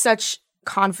like such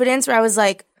confidence where I was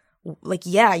like,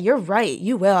 yeah, you're right.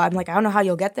 You will. I'm like, I don't know how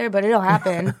you'll get there, but it'll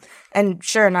happen. And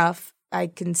sure enough, I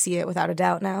can see it without a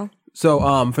doubt now.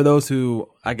 So for those who,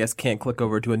 I guess, can't click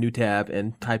over to a new tab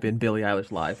and type in Billie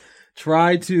Eilish live,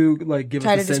 try to like give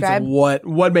us a sense of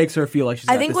what makes her feel like she's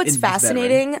got I think what's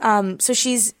fascinating, so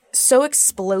she's so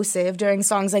explosive during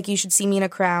songs like You Should See Me in a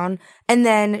Crown, and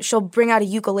then she'll bring out a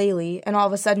ukulele and all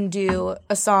of a sudden do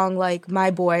a song like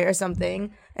My Boy or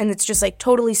something, and it's just like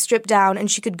totally stripped down,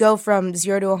 and she could go from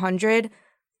 0 to 100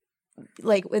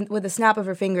 like with a snap of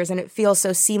her fingers, and it feels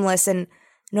so seamless, and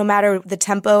no matter the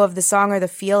tempo of the song or the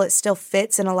feel, it still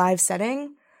fits in a live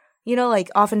setting. Like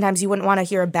oftentimes you wouldn't want to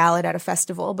hear a ballad at a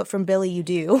festival, but from Billie you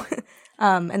do.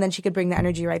 And then she could bring the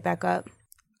energy right back up.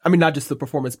 I mean, not just the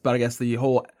performance, but I guess the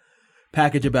whole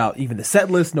package about even the set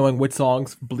list, knowing which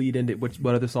songs bleed into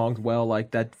what other songs well,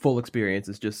 like that full experience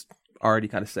is just already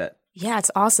kind of set. Yeah,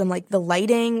 it's awesome. Like the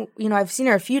lighting, I've seen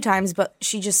her a few times, but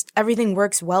everything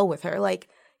works well with her. Like,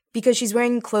 because she's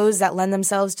wearing clothes that lend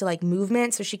themselves to like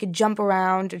movement, so she could jump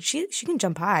around, and she can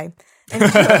jump high.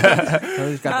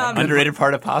 Underrated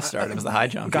part of pop star. It was the high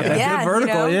jump. Got that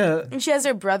vertical, yeah. And she has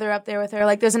her brother up there with her.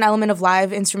 Like, there's an element of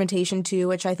live instrumentation too,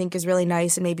 which I think is really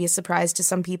nice and maybe a surprise to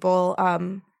some people.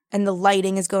 And the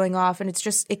lighting is going off, and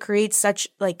it creates such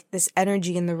like this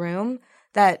energy in the room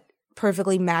that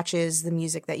perfectly matches the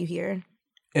music that you hear.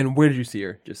 And where did you see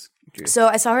her? Just curious. So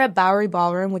I saw her at Bowery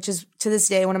Ballroom, which is to this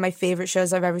day one of my favorite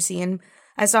shows I've ever seen.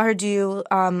 I saw her do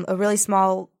a really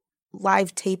small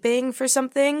live taping for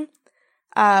something.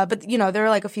 But, there were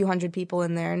like a few hundred people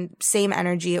in there, and same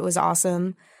energy. It was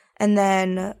awesome. And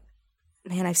then,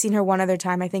 man, I've seen her one other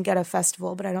time, I think at a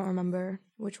festival, but I don't remember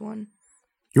which one.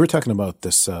 You were talking about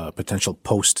this potential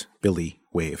post-Billie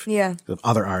wave. Yeah. Of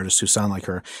other artists who sound like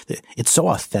her. It's so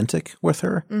authentic with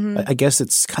her. Mm-hmm. I guess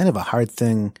it's kind of a hard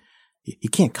thing. You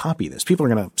can't copy this. People are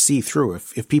going to see through.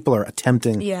 If people are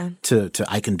attempting to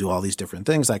I can do all these different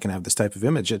things, I can have this type of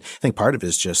image. I think part of it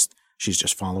is just she's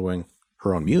just following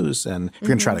her own muse. And if you're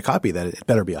going to try to copy that, it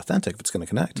better be authentic if it's going to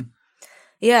connect.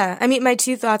 Yeah. I mean, my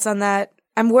two thoughts on that.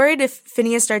 I'm worried if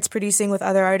Finneas starts producing with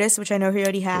other artists, which I know he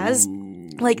already has.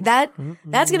 Like that's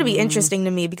going to be interesting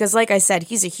to me because, like I said,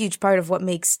 he's a huge part of what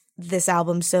makes this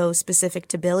album so specific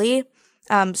to Billy.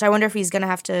 So I wonder if he's going to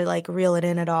have to like reel it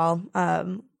in at all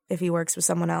if he works with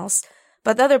someone else.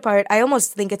 But the other part, I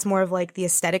almost think it's more of like the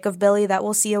aesthetic of Billy that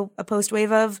we'll see a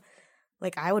post-wave of.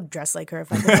 Like, I would dress like her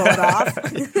if I could pull it off.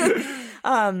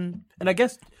 And I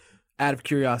guess, out of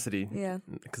curiosity,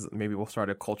 because maybe we'll start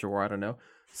a culture war, I don't know.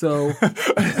 So,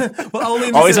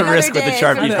 always a risk with the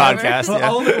Chart Beat podcast.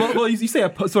 Well, you say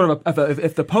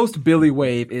if the post Billy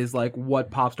wave is like what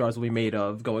pop stars will be made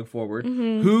of going forward.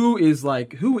 Mm-hmm.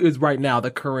 Who is right now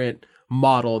the current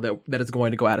model that is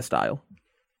going to go out of style?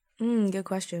 Good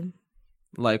question.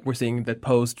 Like we're seeing that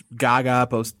post Gaga,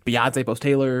 post Beyonce, post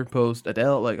Taylor, post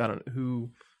Adele. Like I don't know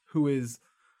who is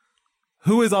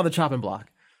on the chopping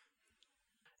block.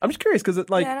 I'm just curious because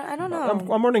I don't know. I'm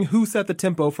wondering who set the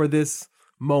tempo for this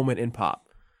moment in pop.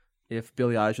 If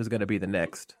Billie Eilish is going to be the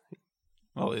next.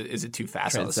 Well, is it too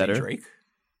fast to say Drake?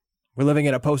 We're living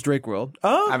in a post Drake world.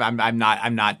 Oh,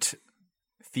 I'm not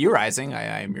theorizing.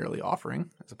 I am merely offering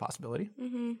as a possibility.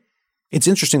 Mm-hmm. It's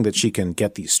interesting that she can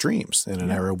get these streams in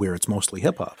an era where it's mostly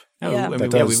hip hop.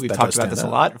 We've talked about this a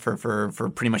lot for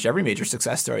pretty much every major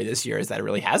success story this year. Is that it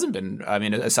really hasn't been? I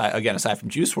mean, aside from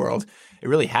Juice WRLD, it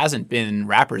really hasn't been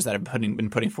rappers that have been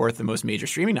putting forth the most major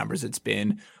streaming numbers. It's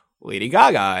been Lady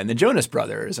Gaga and the Jonas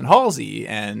Brothers and Halsey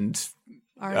and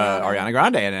Ariana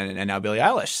Grande and now Billie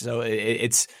Eilish. So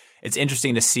it's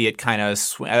interesting to see it kind of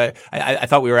swing. I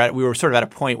thought we were sort of at a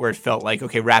point where it felt like,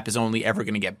 okay, rap is only ever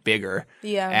going to get bigger,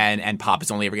 and pop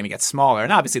is only ever going to get smaller.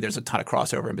 And obviously, there's a ton of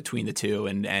crossover in between the two,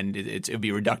 and it would be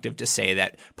reductive to say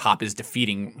that pop is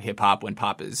defeating hip hop when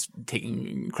pop is taking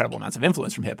incredible amounts of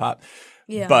influence from hip hop.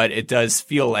 Yeah. But it does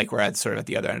feel like we're at sort of at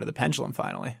the other end of the pendulum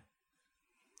finally.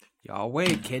 Y'all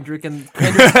wait, Kendrick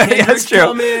that's true.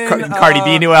 Cardi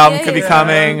B new album could be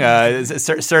coming. Yeah.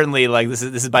 Certainly, like this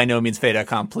is by no means fait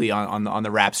accompli on the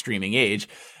rap streaming age,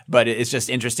 but it's just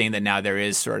interesting that now there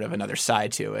is sort of another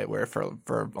side to it, where for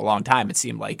a long time it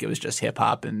seemed like it was just hip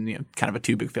hop and kind of a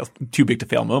too big to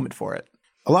fail moment for it.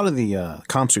 A lot of the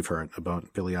comps we've heard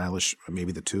about Billie Eilish,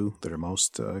 maybe the two that are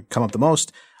most come up the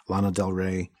most, Lana Del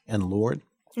Rey and Lorde.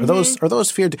 Are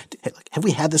those feared? Have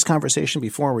we had this conversation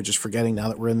before? We're just forgetting now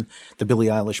that we're in the Billie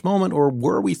Eilish moment, or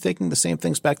were we thinking the same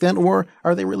things back then, or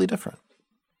are they really different?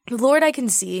 Lorde, I can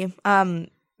see.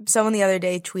 Someone the other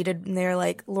day tweeted, and they're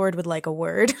like, "Lorde would like a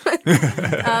word,"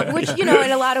 which in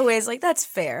a lot of ways, like that's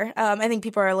fair. I think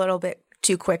people are a little bit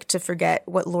too quick to forget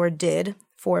what Lorde did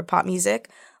for pop music.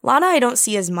 Lana, I don't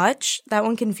see as much. That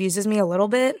one confuses me a little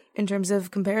bit in terms of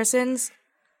comparisons.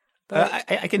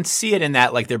 I can see it in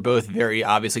that, like, they're both very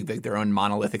obviously like their own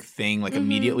monolithic thing, like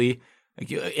immediately, like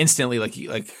instantly, like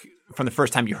from the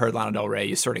first time you heard Lana Del Rey,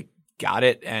 you sort of got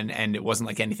it, and it wasn't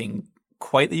like anything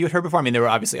quite that you had heard before. I mean, there were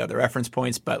obviously other reference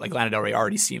points, but like Lana Del Rey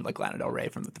already seemed like Lana Del Rey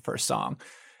from the first song,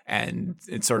 and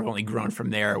it's sort of only grown from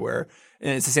there. And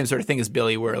it's the same sort of thing as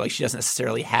Billie, where like she doesn't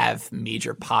necessarily have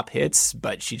major pop hits,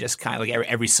 but she just kind of like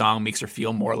every song makes her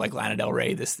feel more like Lana Del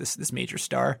Rey, this major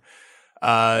star.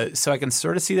 So I can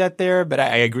sort of see that there, but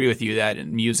I agree with you that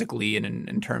musically and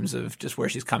in terms of just where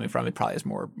she's coming from, it probably has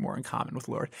more in common with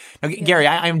Lorde. Now, Gary,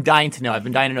 I'm dying to know. I've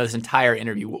been dying to know this entire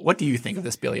interview. What do you think of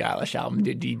this Billie Eilish album?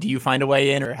 Do you find a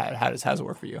way in, or how does it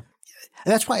work for you?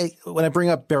 And that's why when I bring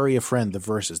up Bury a Friend, the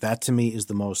verses, that to me is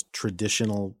the most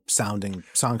traditional sounding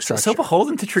song structure. So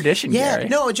beholden to tradition, Gary.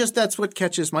 No, that's what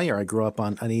catches my ear. I grew up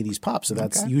on 80s pop, so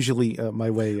that's usually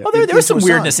my way. Well, there was some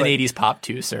weirdness in 80s pop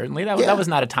too, certainly. That was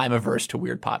not a time averse to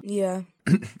weird pop. Yeah.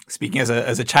 Speaking as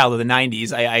a child of the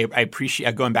 90s, I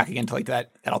appreciate, going back again to like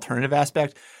that alternative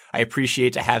aspect, I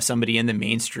appreciate to have somebody in the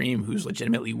mainstream who's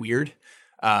legitimately weird.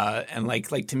 And like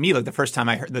to me, like the first time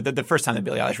I heard the first time that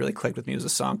Billie Eilish really clicked with me was a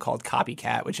song called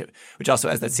Copycat, which also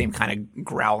has that same kind of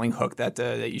growling hook that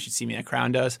You Should See Me in a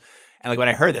Crown does. And like when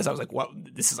I heard this, I was like, "What?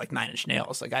 This is like Nine Inch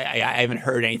Nails." Like I haven't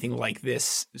heard anything like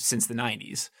this since the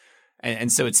 90s,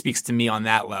 and so it speaks to me on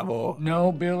that level.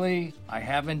 No, Billie, I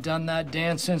haven't done that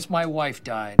dance since my wife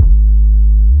died.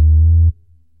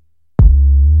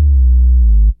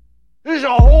 There's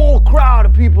a whole crowd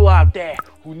of people out there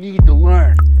who need to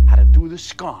learn how to do the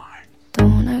scarn.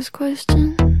 Don't ask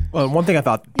questions. Well, one thing I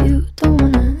thought, You don't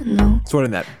wanna know. sort of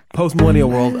in that post-millennial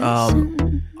world,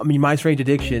 I mean, My Strange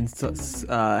Addiction,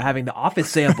 having the Office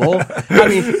sample. I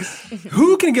mean,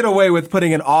 who can get away with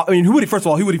putting an? I mean, who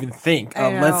would even think?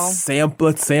 Let's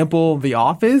sample the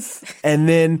Office, and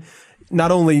then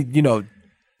not only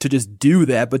to just do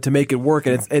that, but to make it work.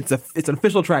 And it's an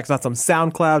official track. It's not some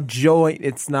SoundCloud joint.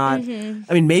 It's not.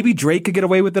 I mean, maybe Drake could get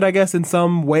away with it, I guess, in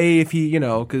some way if he,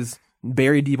 because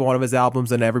buried deep on one of his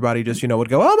albums and everybody just, would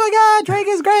go, oh my God, Drake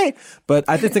is great. But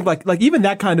I just think like even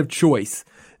that kind of choice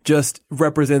just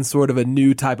represents sort of a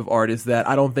new type of artist that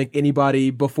I don't think anybody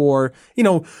before,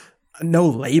 no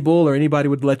label or anybody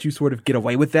would let you sort of get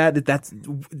away with that.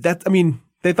 I mean,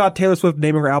 they thought Taylor Swift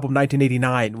naming her album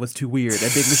 1989 was too weird. A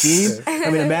Big Machine.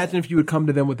 I mean, imagine if you would come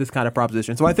to them with this kind of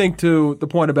proposition. So I think to the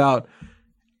point about,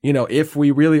 if we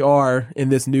really are in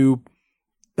the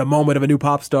moment of a new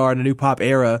pop star and a new pop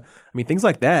era, I mean, things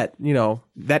like that,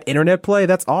 that internet play,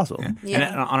 that's awesome. Yeah.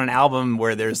 And on an album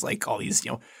where there's like all these,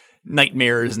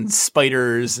 nightmares and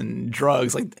spiders and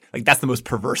drugs, like that's the most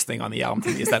perverse thing on the album to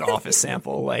me is that Office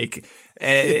sample. Like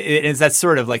it's that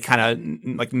sort of like kind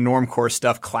of like normcore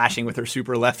stuff clashing with her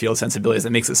super left field sensibilities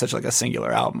that makes it such like a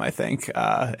singular album, I think,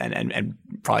 and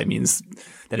probably means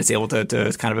that it's able to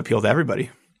kind of appeal to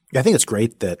everybody. Yeah, I think it's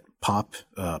great that pop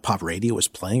radio is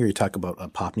playing, or you talk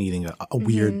about pop needing a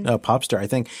weird pop star. I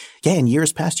think, in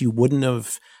years past, you wouldn't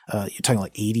have, you're talking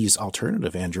like 80s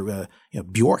alternative, Andrew.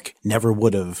 Bjork never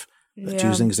would have, to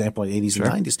use an example, like 80s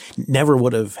and 90s, never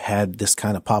would have had this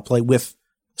kind of pop play with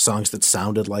songs that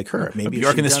sounded like her. Maybe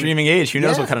Bjork in the streaming age, who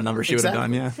knows what kind of number she would have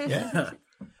done, Yeah.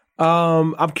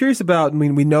 I'm curious about,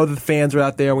 we know that the fans are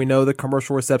out there. We know the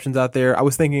commercial reception's out there. I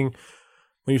was thinking,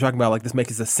 when you're talking about like this makes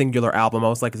this a singular album, I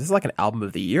was like, is this like an album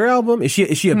of the year album? Is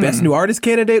she a best new artist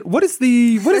candidate? What does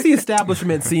the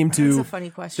establishment seem to That's a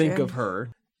funny question. think of her?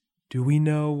 Do we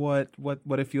know what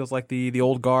it feels like the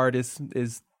old guard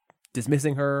is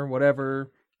dismissing her?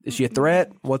 Whatever. Is she a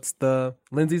threat?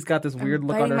 Lindsay's got this weird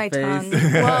look on her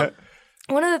face. Well,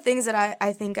 one of the things that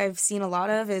I think I've seen a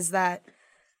lot of is that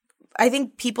I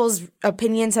think people's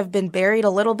opinions have been buried a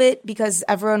little bit because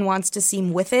everyone wants to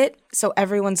seem with it. So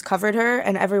everyone's covered her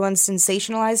and everyone's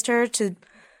sensationalized her to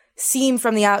seem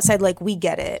from the outside like we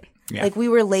get it. Yeah. Like we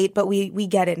were late, but we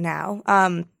get it now.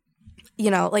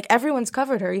 Like everyone's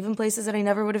covered her, even places that I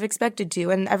never would have expected to,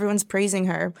 and everyone's praising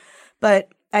her. But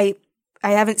I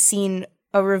haven't seen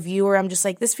a review where I'm just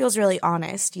like, this feels really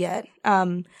honest yet.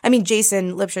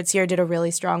 Jason Lipschutz here did a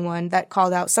really strong one that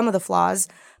called out some of the flaws.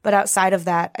 But outside of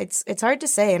that, it's hard to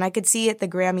say. And I could see at the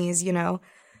Grammys,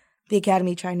 the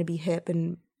Academy trying to be hip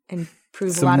and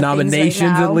prove some a lot of nominations things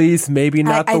right now. at least, maybe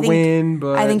not the win,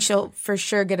 but I think she'll for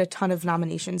sure get a ton of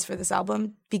nominations for this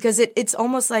album because it's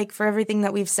almost like for everything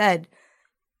that we've said,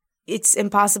 it's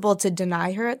impossible to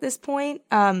deny her at this point.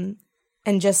 And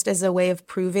just as a way of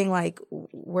proving like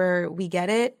where we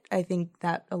get it, I think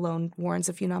that alone warrants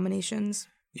a few nominations.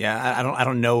 Yeah, I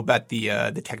don't know about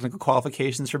the technical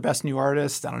qualifications for Best New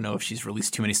Artist. I don't know if she's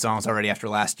released too many songs already after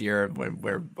last year,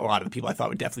 where a lot of the people I thought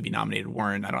would definitely be nominated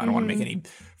weren't. I don't want to make any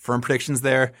firm predictions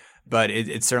there, but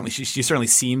it certainly she certainly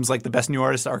seems like the Best New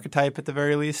Artist archetype at the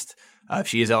very least. If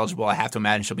she is eligible, I have to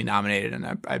imagine she'll be nominated,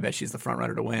 and I bet she's the front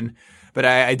runner to win. But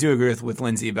I do agree with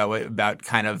Lindsay about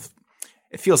kind of.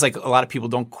 It feels like a lot of people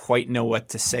don't quite know what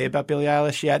to say about Billie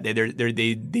Eilish yet.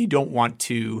 They don't want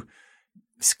to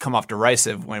come off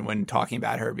derisive when talking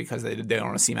about her because they don't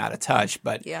want to seem out of touch.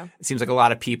 But it seems like a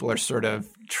lot of people are sort of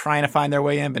trying to find their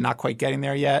way in, but not quite getting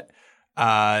there yet.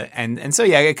 And so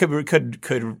it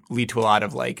could lead to a lot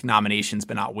of like nominations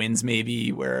but not wins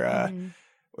maybe where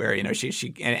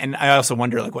she and I also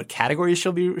wonder like what categories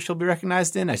she'll be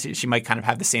recognized in. She might kind of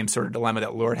have the same sort of dilemma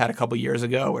that Lorde had a couple years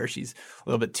ago where she's a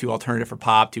little bit too alternative for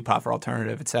pop, too pop for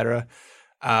alternative, etc.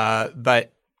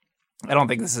 But I don't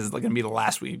think this is going to be the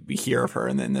last we hear of her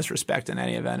in this respect in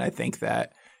any event. I think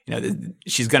that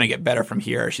she's going to get better from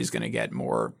here. She's going to get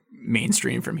more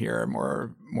mainstream from here,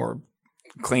 more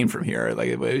acclaimed from here.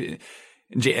 Like the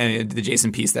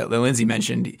Jason piece that Lindsay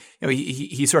mentioned,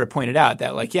 he sort of pointed out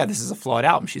that like, this is a flawed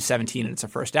album. She's 17 and it's her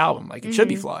first album. Like it should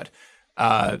be flawed.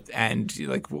 And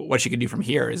like what she could do from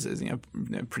here is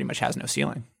pretty much has no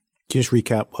ceiling. Can you just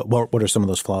recap what are some of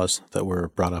those flaws that were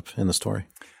brought up in the story?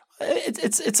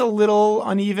 It's a little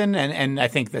uneven, and I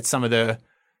think that some of the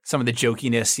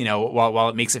jokiness, while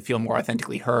it makes it feel more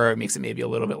authentically her, it makes it maybe a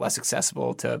little bit less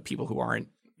accessible to people who aren't,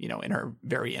 in her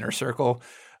very inner circle.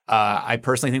 I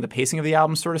personally think the pacing of the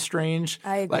album is sort of strange.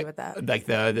 I agree with that. Like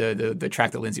the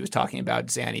track that Lindsay was talking about,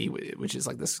 Zanny, which is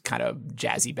like this kind of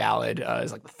jazzy ballad,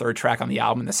 is like the third track on the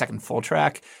album, and the second full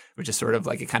track, which is sort of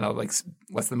like it kind of like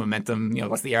lets the momentum,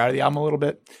 lets the air out of the album a little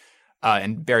bit.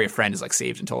 And Bury a Friend is like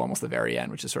saved until almost the very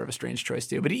end, which is sort of a strange choice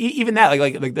too. But even that,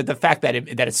 like the fact that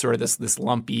it's sort of this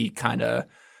lumpy kind of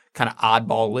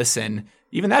oddball listen,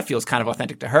 even that feels kind of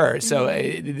authentic to her. So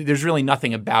there's really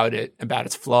nothing about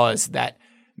its flaws that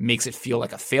makes it feel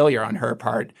like a failure on her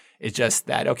part. It's just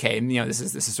that this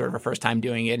is sort of her first time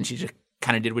doing it, and she just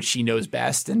kind of did what she knows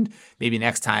best. And maybe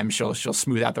next time she'll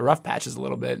smooth out the rough patches a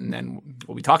little bit, and then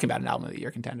we'll be talking about an album of the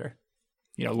year contender.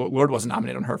 Lorde wasn't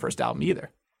nominated on her first album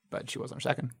either, but she was on her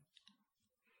second.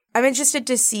 I'm interested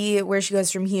to see where she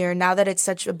goes from here now that it's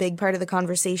such a big part of the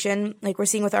conversation. Like we're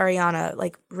seeing with Ariana,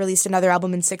 like released another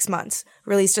album in 6 months,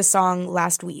 released a song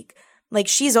last week. Like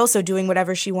she's also doing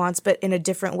whatever she wants, but in a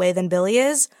different way than Billie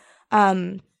is.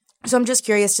 So I'm just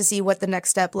curious to see what the next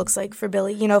step looks like for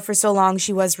Billie. For so long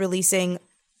she was releasing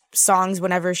songs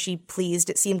whenever she pleased.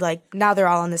 It seemed like now they're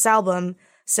all on this album.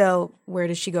 So where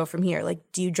does she go from here? Like,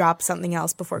 do you drop something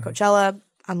else before Coachella?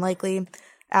 Unlikely.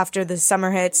 After the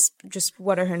summer hits, just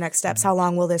what are her next steps? How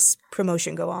long will this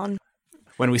promotion go on?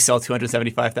 When we sell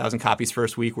 275,000 copies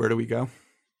first week, where do we go?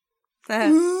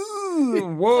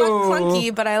 Whoa.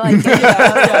 Clunky, but I like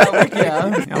it.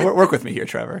 Yeah. Work with me here,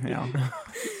 Trevor.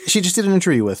 She just did an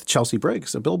interview with Chelsea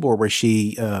Briggs of Billboard where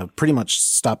she pretty much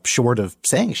stopped short of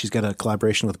saying she's got a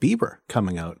collaboration with Bieber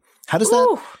coming out. How does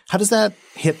that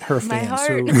hit her fans? My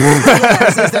heart.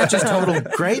 Is that just total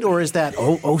great, or is that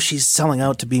she's selling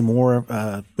out to be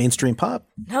more mainstream pop?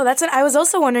 No, that's it. I was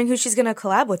also wondering who she's going to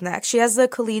collab with next. She has the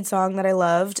Khalid song that I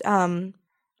loved.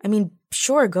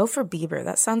 Sure, go for Bieber.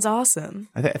 That sounds awesome.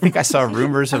 I think I saw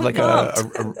rumors of like a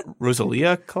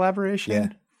Rosalia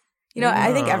collaboration. Yeah.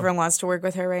 I think everyone wants to work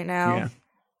with her right now.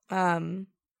 Yeah.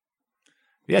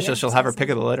 She'll have her pick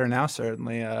of the litter now,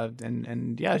 certainly. I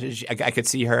could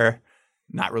see her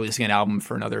not releasing an album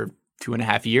for another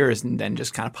 2.5 years and then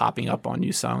just kind of popping up on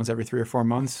new songs every 3 or 4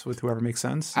 months with whoever makes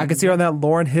sense. I could see her on that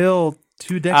Lauryn Hill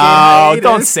 2-decade hiatus.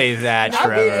 Don't say that,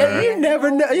 Trevor. You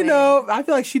never know. I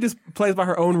feel like she just plays by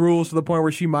her own rules to the point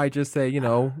where she might just say,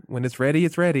 when it's ready,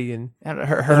 it's ready. And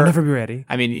it'll never be ready.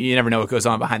 I mean, you never know what goes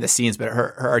on behind the scenes, but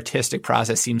her artistic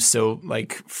process seems so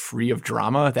like free of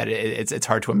drama that it's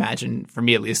hard to imagine, for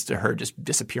me at least, her just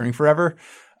disappearing forever.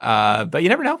 But you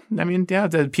never know. I mean,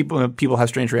 the people have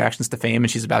strange reactions to fame,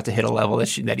 and she's about to hit a level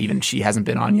that even she hasn't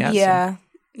been on yet. Yeah. So.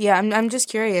 Yeah, I'm just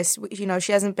curious.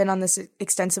 She hasn't been on this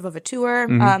extensive of a tour.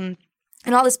 Mm-hmm.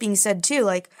 And all this being said, too,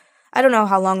 like, I don't know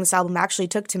how long this album actually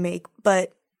took to make,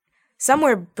 but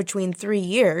somewhere between 3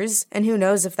 years. And who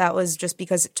knows if that was just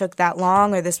because it took that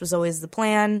long or this was always the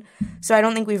plan. So I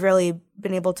don't think we've really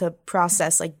been able to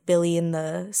process, like, Billie in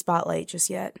the spotlight just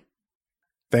yet.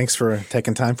 Thanks for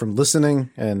taking time from listening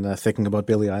and thinking about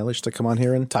Billie Eilish to come on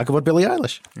here and talk about Billie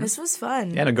Eilish. This was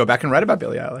fun. Yeah, to go back and write about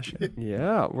Billie Eilish.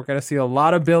 Yeah, we're going to see a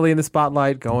lot of Billie in the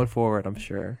spotlight going forward, I'm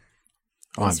sure.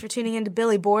 Thanks for tuning in to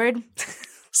Billie Board.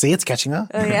 See, it's catching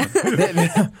up. Oh, yeah.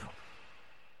 Quiet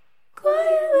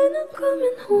when I'm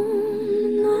coming home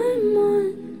and I'm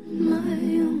on my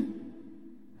own.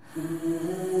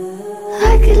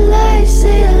 I could lie,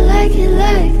 say I like it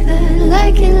like that,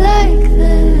 like it like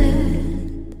that.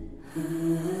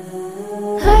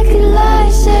 I could lie,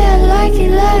 say I like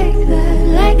it like that,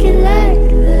 like it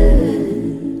like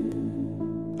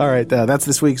that. All right, that's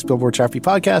this week's Billboard Chart Beat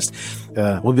podcast.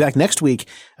 We'll be back next week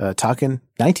talking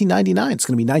 1999. It's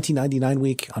going to be 1999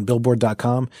 week on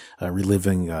Billboard.com,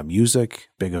 reliving music,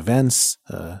 big events.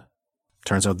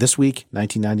 Turns out this week,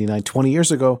 1999, 20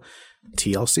 years ago,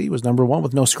 TLC was number 1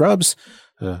 with No Scrubs.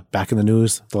 Back in the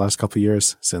news the last couple of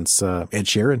years since Ed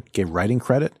Sheeran gave writing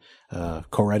credit.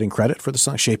 Co-writing credit for the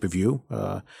song Shape of You,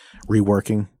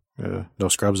 reworking No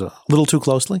Scrubs a little too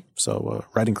closely. So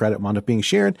writing credit wound up being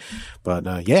shared. But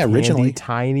originally.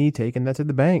 Tiny taking that to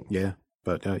the bank. Yeah.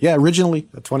 But originally,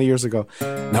 20 years ago,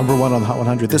 number 1 on the Hot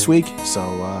 100 this week. So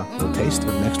we'll taste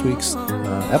of next week's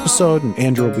episode. And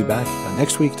Andrew will be back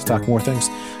next week to talk more things.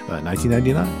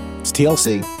 1999. It's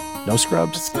TLC. No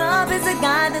Scrubs. Scrub is a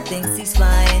guy that thinks he's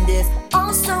flying, is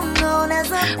also known as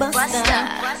a buster.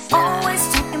 Always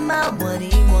talking about what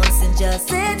he wants and just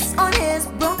sits on his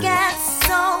broke ass.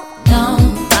 So no,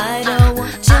 I don't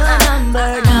want your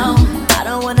number. No, I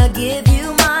don't wanna give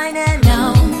you mine, and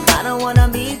no, I don't wanna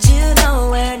meet you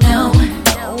nowhere. No,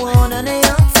 don't want none of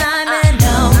your time, and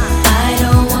no, I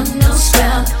don't want no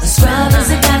scrub. A scrub is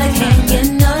a guy that can't get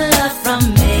no love from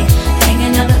me,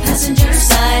 hanging on the passenger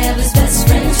side of his best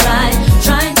friend's ride,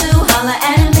 trying to holler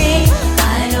at me.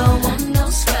 I don't want no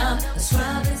scrub. A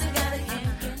scrub is a guy that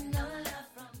can't get no love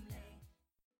from me.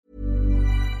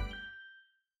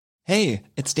 Hey,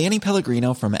 it's Danny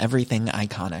Pellegrino from Everything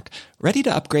Iconic. Ready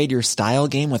to upgrade your style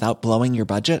game without blowing your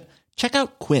budget? Check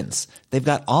out Quince. They've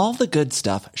got all the good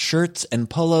stuff, shirts and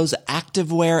polos,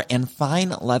 activewear, and fine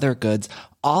leather goods,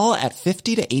 all at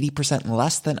 50 to 80%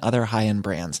 less than other high-end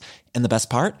brands. And the best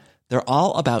part? They're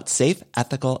all about safe,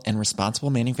 ethical, and responsible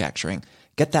manufacturing.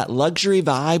 Get that luxury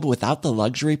vibe without the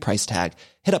luxury price tag.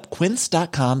 Hit up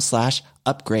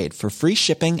quince.com/upgrade for free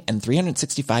shipping and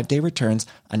 365-day returns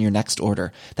on your next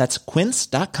order. That's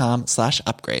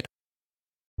quince.com/upgrade.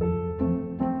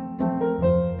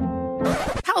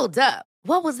 Hold up.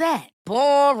 What was that?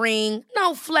 Boring.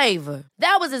 No flavor.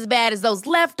 That was as bad as those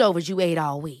leftovers you ate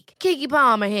all week. Keke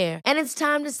Palmer here, and it's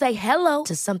time to say hello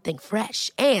to something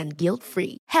fresh and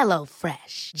guilt-free. Hello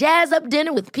Fresh. Jazz up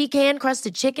dinner with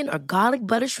pecan-crusted chicken or garlic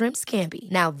butter shrimp scampi.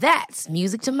 Now that's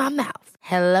music to my mouth.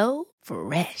 Hello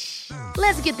Fresh.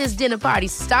 Let's get this dinner party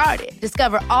started.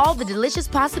 Discover all the delicious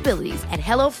possibilities at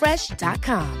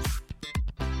hellofresh.com.